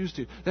 I choose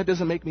to. That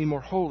doesn't make me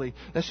more holy.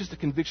 That's just a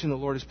conviction the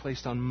Lord has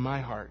placed on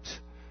my heart.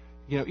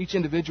 Each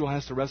individual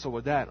has to wrestle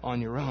with that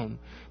on your own.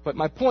 But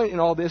my point in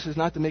all this is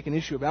not to make an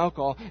issue of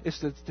alcohol. It's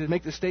to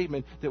make the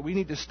statement that we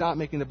need to stop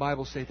making the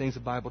Bible say things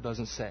the Bible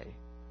doesn't say.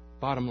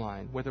 Bottom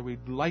line, whether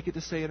we'd like it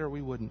to say it or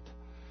we wouldn't.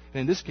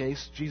 And in this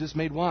case, Jesus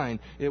made wine.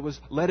 It was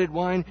leaded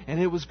wine,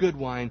 and it was good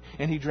wine,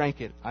 and he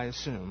drank it, I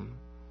assume.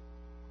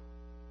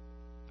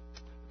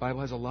 The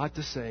Bible has a lot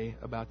to say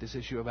about this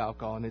issue of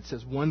alcohol, and it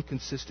says one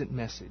consistent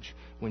message.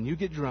 When you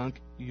get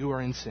drunk, you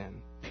are in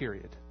sin,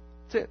 period.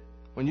 That's it.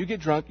 When you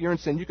get drunk, you're in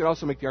sin. You could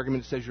also make the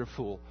argument that says you're a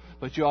fool,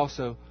 but you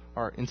also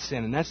are in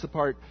sin, and that's the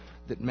part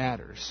that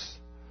matters.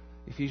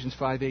 Ephesians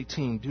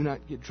 5:18, do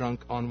not get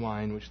drunk on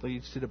wine, which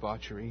leads to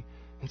debauchery.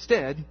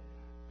 Instead,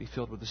 be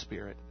filled with the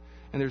Spirit.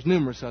 And there's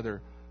numerous other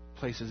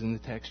places in the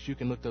text. You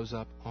can look those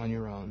up on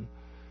your own.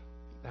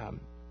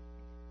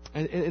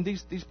 And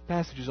these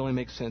passages only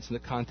make sense in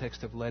the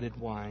context of leaded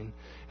wine.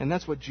 And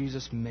that's what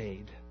Jesus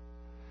made.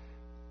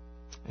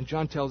 And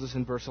John tells us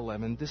in verse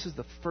 11, this is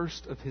the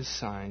first of his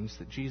signs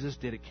that Jesus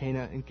did at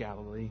Cana in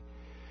Galilee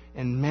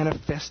and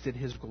manifested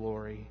his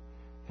glory.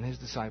 And his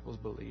disciples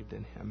believed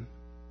in him.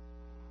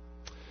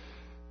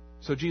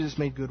 So Jesus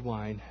made good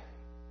wine.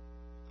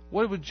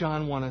 What would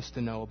John want us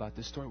to know about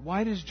this story?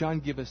 Why does John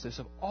give us this?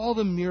 Of all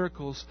the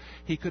miracles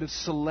he could have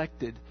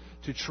selected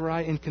to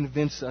try and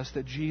convince us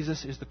that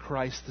Jesus is the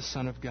Christ, the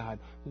Son of God,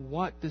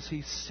 what does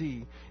he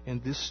see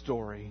in this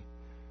story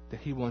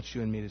that he wants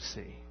you and me to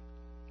see?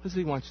 What does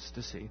he want us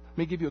to see? Let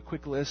me give you a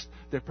quick list.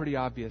 They're pretty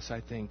obvious, I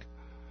think.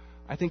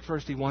 I think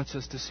first he wants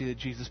us to see that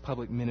Jesus'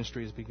 public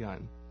ministry has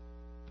begun.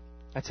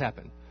 That's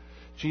happened.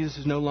 Jesus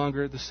is no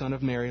longer the son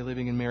of Mary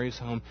living in Mary's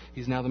home.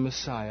 He's now the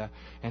Messiah,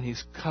 and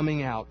he's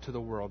coming out to the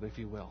world, if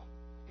you will.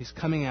 He's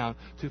coming out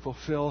to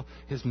fulfill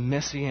his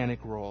messianic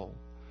role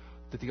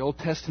that the Old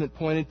Testament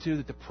pointed to,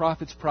 that the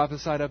prophets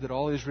prophesied of, that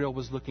all Israel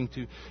was looking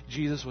to.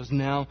 Jesus was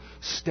now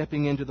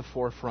stepping into the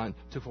forefront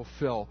to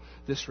fulfill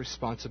this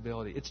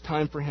responsibility. It's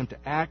time for him to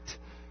act,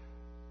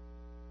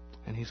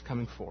 and he's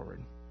coming forward.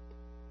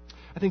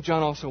 I think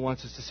John also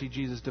wants us to see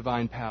Jesus'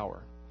 divine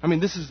power. I mean,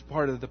 this is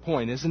part of the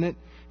point, isn't it?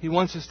 He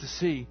wants us to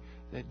see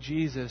that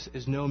Jesus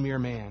is no mere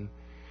man.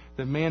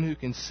 The man who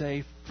can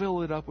say,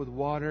 fill it up with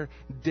water,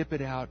 dip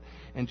it out,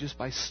 and just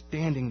by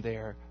standing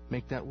there,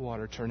 make that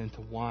water turn into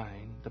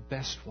wine, the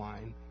best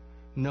wine.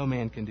 No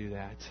man can do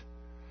that.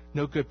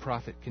 No good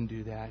prophet can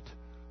do that.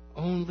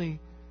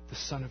 Only the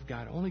Son of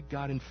God, only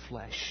God in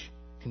flesh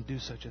can do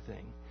such a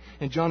thing.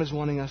 And John is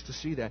wanting us to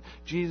see that.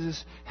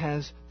 Jesus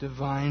has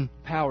divine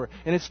power.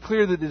 And it's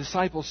clear that the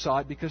disciples saw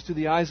it because through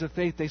the eyes of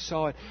faith they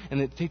saw it,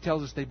 and he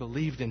tells us they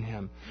believed in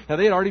him. Now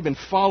they had already been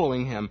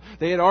following him.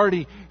 They had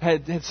already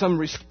had some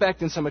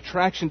respect and some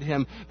attraction to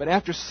him. But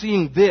after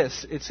seeing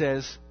this, it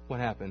says, what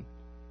happened?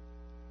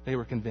 They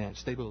were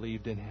convinced. They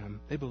believed in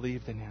him. They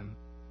believed in him.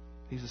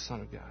 He's the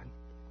Son of God.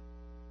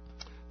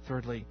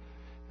 Thirdly,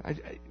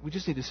 we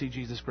just need to see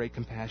Jesus' great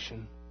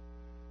compassion.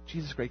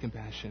 Jesus' great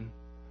compassion.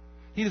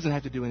 He doesn't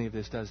have to do any of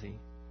this, does he?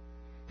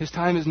 His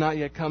time has not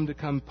yet come to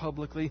come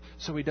publicly,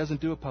 so he doesn't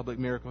do a public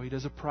miracle. He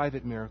does a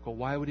private miracle.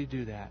 Why would he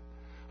do that?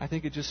 I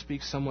think it just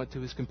speaks somewhat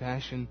to his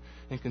compassion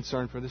and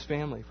concern for this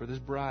family, for this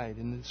bride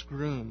and this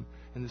groom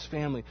and this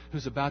family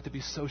who's about to be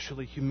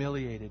socially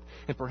humiliated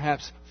and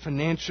perhaps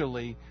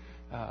financially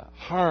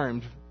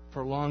harmed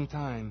for a long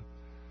time.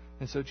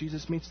 And so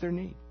Jesus meets their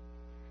need.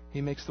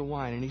 He makes the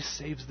wine and he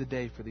saves the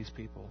day for these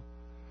people.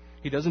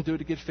 He doesn't do it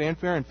to get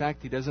fanfare. In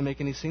fact, he doesn't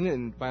make any scene.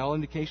 And by all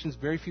indications,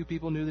 very few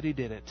people knew that he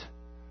did it.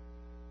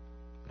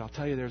 But I'll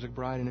tell you, there's a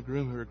bride and a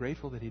groom who are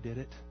grateful that he did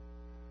it.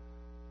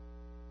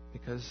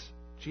 Because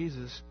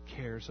Jesus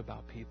cares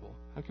about people.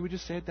 How can we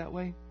just say it that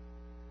way?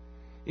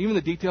 Even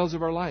the details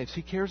of our lives,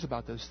 he cares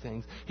about those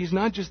things. He's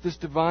not just this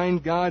divine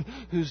God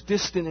who's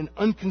distant and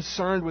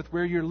unconcerned with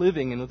where you're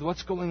living and with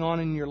what's going on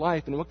in your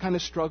life and what kind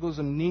of struggles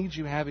and needs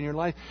you have in your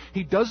life.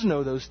 He does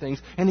know those things,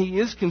 and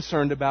he is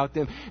concerned about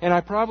them. And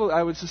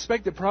I would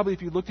suspect that probably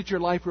if you looked at your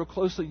life real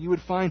closely, you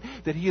would find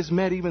that he has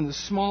met even the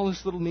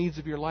smallest little needs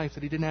of your life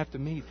that he didn't have to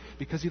meet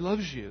because he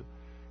loves you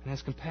and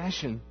has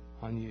compassion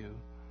on you.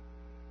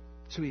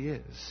 That's who he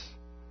is.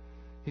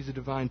 He's a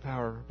divine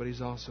power, but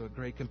he's also a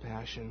great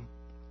compassion.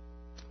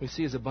 We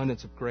see his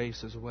abundance of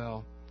grace as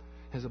well.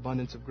 His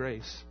abundance of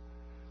grace.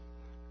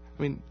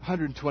 I mean,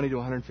 120 to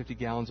 150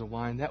 gallons of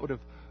wine, that would have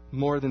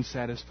more than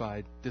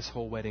satisfied this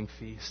whole wedding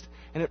feast.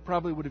 And it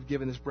probably would have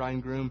given this bride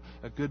and groom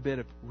a good bit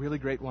of really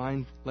great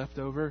wine left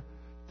over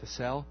to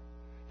sell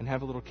and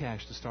have a little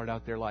cash to start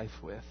out their life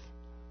with.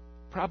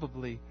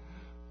 Probably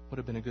would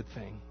have been a good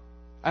thing.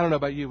 I don't know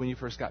about you when you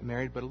first got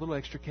married, but a little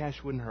extra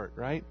cash wouldn't hurt,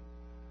 right?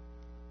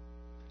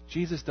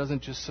 Jesus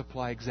doesn't just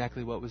supply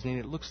exactly what was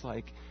needed. It looks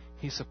like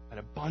he supplied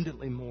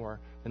abundantly more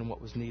than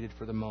what was needed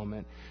for the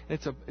moment. And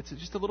it's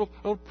just a little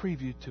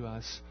preview to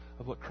us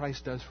of what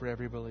Christ does for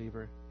every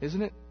believer,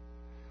 isn't it?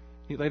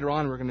 Later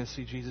on, we're going to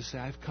see Jesus say,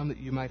 I've come that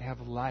you might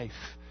have life.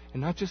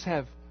 And not just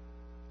have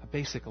a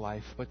basic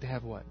life, but to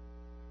have what?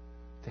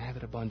 To have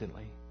it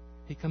abundantly.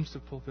 He comes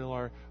to fulfill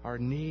our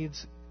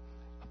needs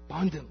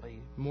abundantly,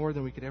 more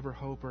than we could ever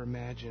hope or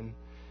imagine.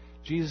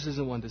 Jesus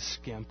isn't one to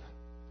skimp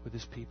with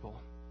his people.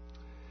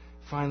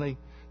 Finally,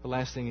 the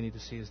last thing you need to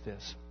see is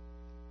this.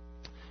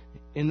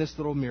 In this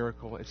little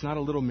miracle, it's not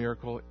a little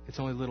miracle, it's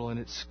only little in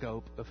its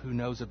scope of who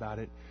knows about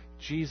it.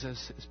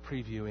 Jesus is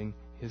previewing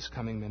his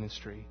coming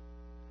ministry.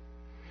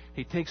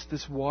 He takes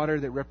this water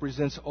that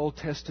represents Old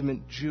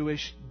Testament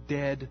Jewish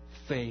dead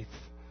faith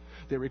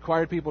that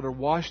required people to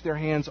wash their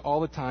hands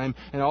all the time,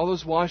 and all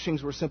those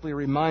washings were simply a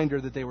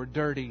reminder that they were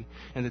dirty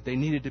and that they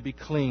needed to be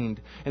cleaned.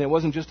 And it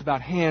wasn't just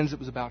about hands, it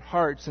was about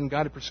hearts, and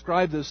God had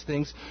prescribed those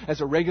things as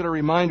a regular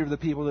reminder of the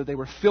people that they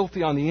were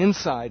filthy on the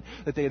inside,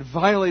 that they had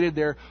violated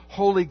their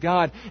holy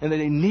God, and that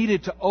they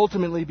needed to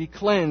ultimately be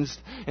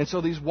cleansed. And so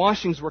these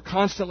washings were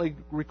constantly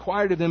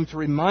required of them to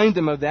remind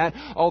them of that,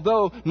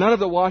 although none of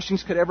the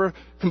washings could ever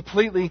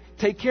completely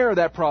take care of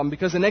that problem,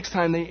 because the next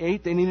time they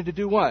ate, they needed to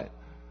do what?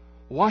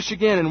 Wash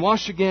again and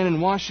wash again and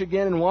wash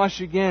again and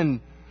wash again.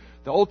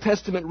 The Old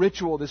Testament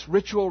ritual, this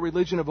ritual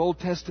religion of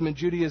Old Testament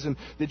Judaism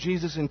that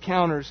Jesus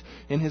encounters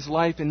in his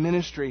life and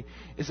ministry,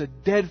 is a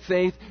dead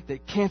faith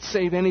that can't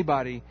save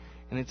anybody.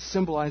 And it's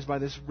symbolized by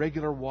this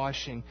regular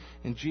washing.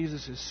 And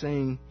Jesus is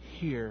saying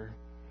here,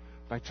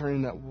 by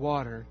turning that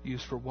water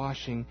used for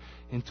washing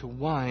into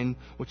wine,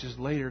 which is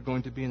later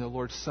going to be in the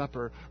Lord's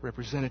Supper,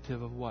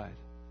 representative of what?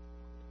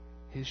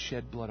 His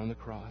shed blood on the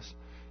cross.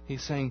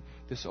 He's saying,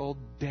 this old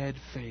dead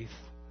faith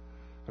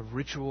of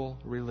ritual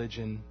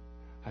religion,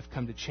 I've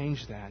come to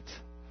change that,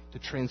 to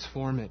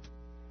transform it.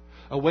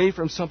 Away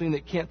from something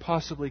that can't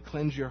possibly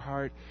cleanse your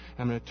heart,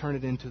 I'm going to turn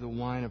it into the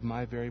wine of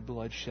my very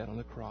blood shed on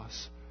the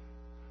cross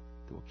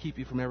that will keep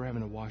you from ever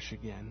having to wash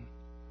again.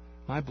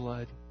 My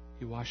blood,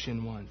 you wash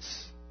in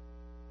once,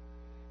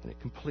 and it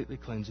completely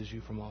cleanses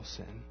you from all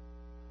sin.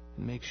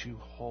 It makes you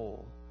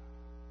whole.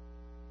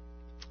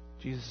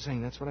 Jesus is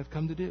saying, that's what I've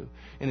come to do.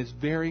 And his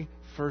very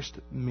first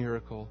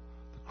miracle,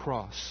 the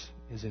cross,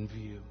 is in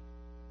view.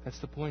 That's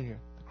the point here.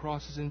 The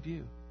cross is in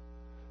view.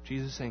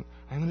 Jesus is saying,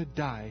 I'm going to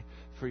die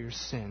for your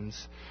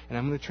sins, and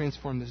I'm going to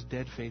transform this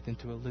dead faith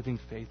into a living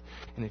faith.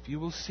 And if you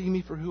will see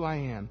me for who I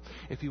am,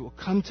 if you will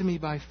come to me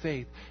by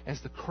faith as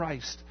the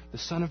Christ, the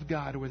Son of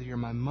God, whether you're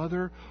my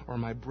mother or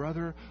my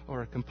brother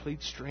or a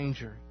complete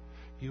stranger,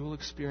 you will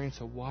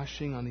experience a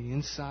washing on the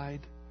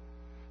inside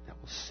that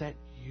will set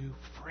you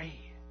free,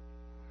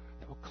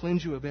 that will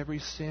cleanse you of every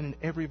sin and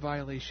every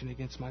violation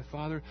against my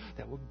Father,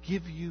 that will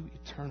give you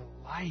eternal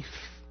life.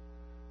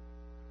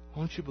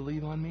 Won't you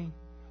believe on me?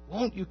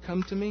 Won't you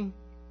come to me?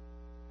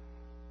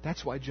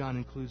 That's why John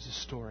includes the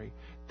story.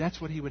 That's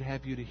what he would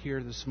have you to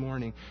hear this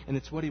morning, and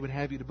it's what he would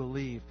have you to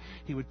believe.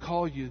 He would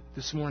call you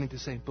this morning to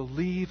say,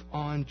 believe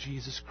on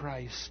Jesus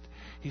Christ.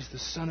 He's the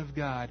Son of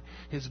God.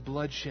 His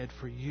blood shed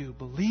for you.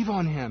 Believe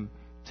on him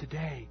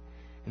today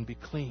and be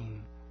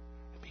clean.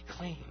 Be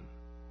clean.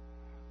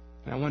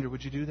 And I wonder,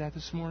 would you do that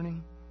this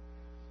morning?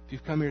 If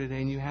you've come here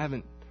today and you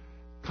haven't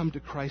come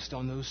to Christ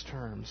on those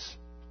terms,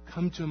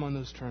 come to him on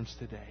those terms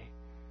today.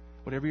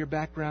 Whatever your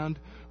background,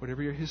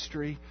 whatever your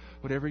history,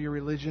 whatever your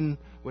religion,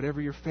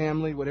 whatever your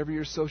family, whatever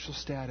your social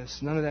status,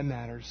 none of that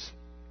matters.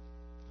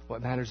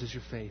 What matters is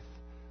your faith.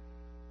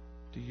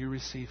 Do you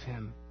receive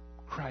him,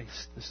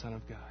 Christ, the Son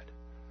of God?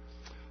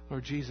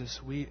 Lord Jesus,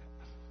 we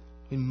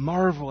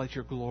marvel at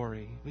your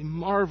glory. We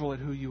marvel at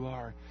who you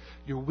are.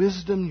 Your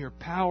wisdom, your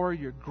power,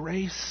 your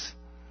grace,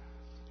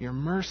 your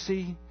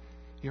mercy,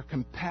 your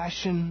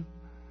compassion,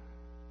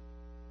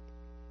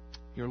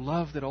 your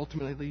love that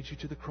ultimately leads you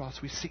to the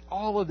cross. We see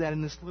all of that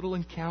in this little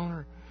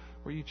encounter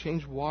where you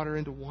change water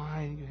into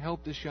wine. You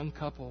help this young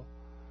couple.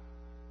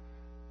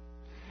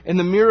 And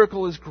the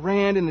miracle, as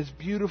grand and as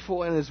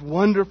beautiful and as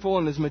wonderful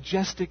and as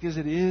majestic as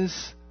it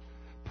is,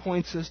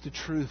 points us to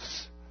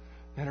truths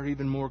that are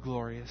even more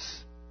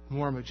glorious,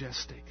 more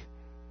majestic.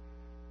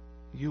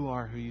 You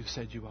are who you've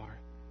said you are.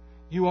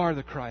 You are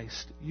the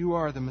Christ. You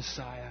are the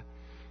Messiah.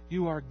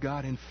 You are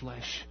God in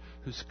flesh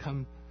who's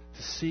come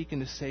to seek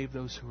and to save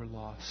those who are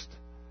lost.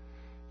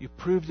 You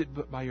proved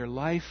it by your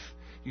life.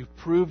 You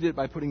proved it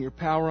by putting your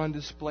power on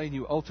display. And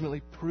you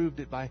ultimately proved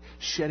it by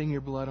shedding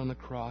your blood on the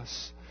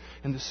cross.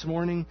 And this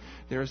morning,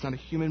 there is not a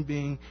human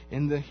being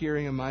in the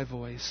hearing of my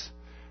voice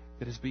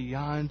that is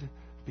beyond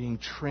being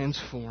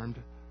transformed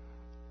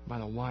by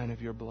the wine of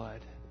your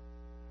blood.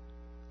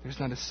 There's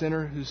not a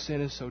sinner whose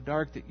sin is so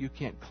dark that you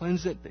can't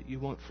cleanse it, that you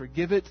won't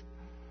forgive it,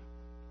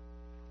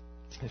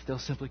 if they'll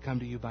simply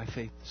come to you by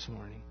faith this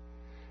morning.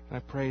 And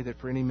I pray that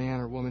for any man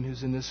or woman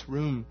who's in this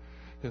room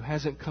who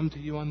hasn't come to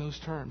you on those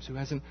terms, who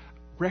hasn't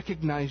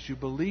recognized you,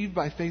 believed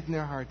by faith in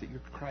their heart that you're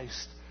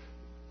Christ,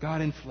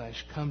 God in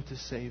flesh, come to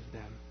save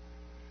them.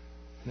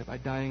 And that by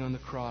dying on the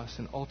cross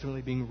and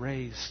ultimately being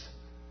raised,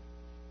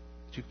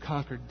 that you've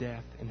conquered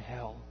death and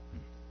hell.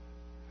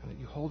 And that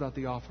you hold out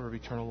the offer of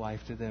eternal life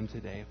to them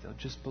today if they'll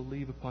just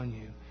believe upon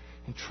you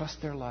and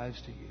trust their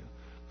lives to you.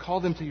 Call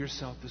them to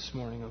yourself this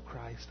morning, O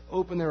Christ.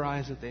 Open their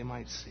eyes that they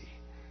might see.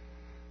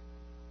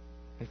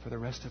 And for the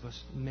rest of us,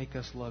 make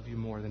us love you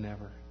more than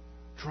ever.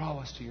 Draw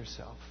us to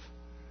yourself.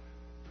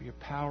 For your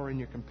power and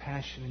your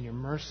compassion and your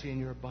mercy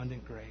and your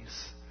abundant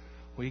grace,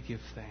 we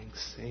give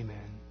thanks.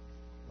 Amen.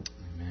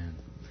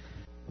 Amen.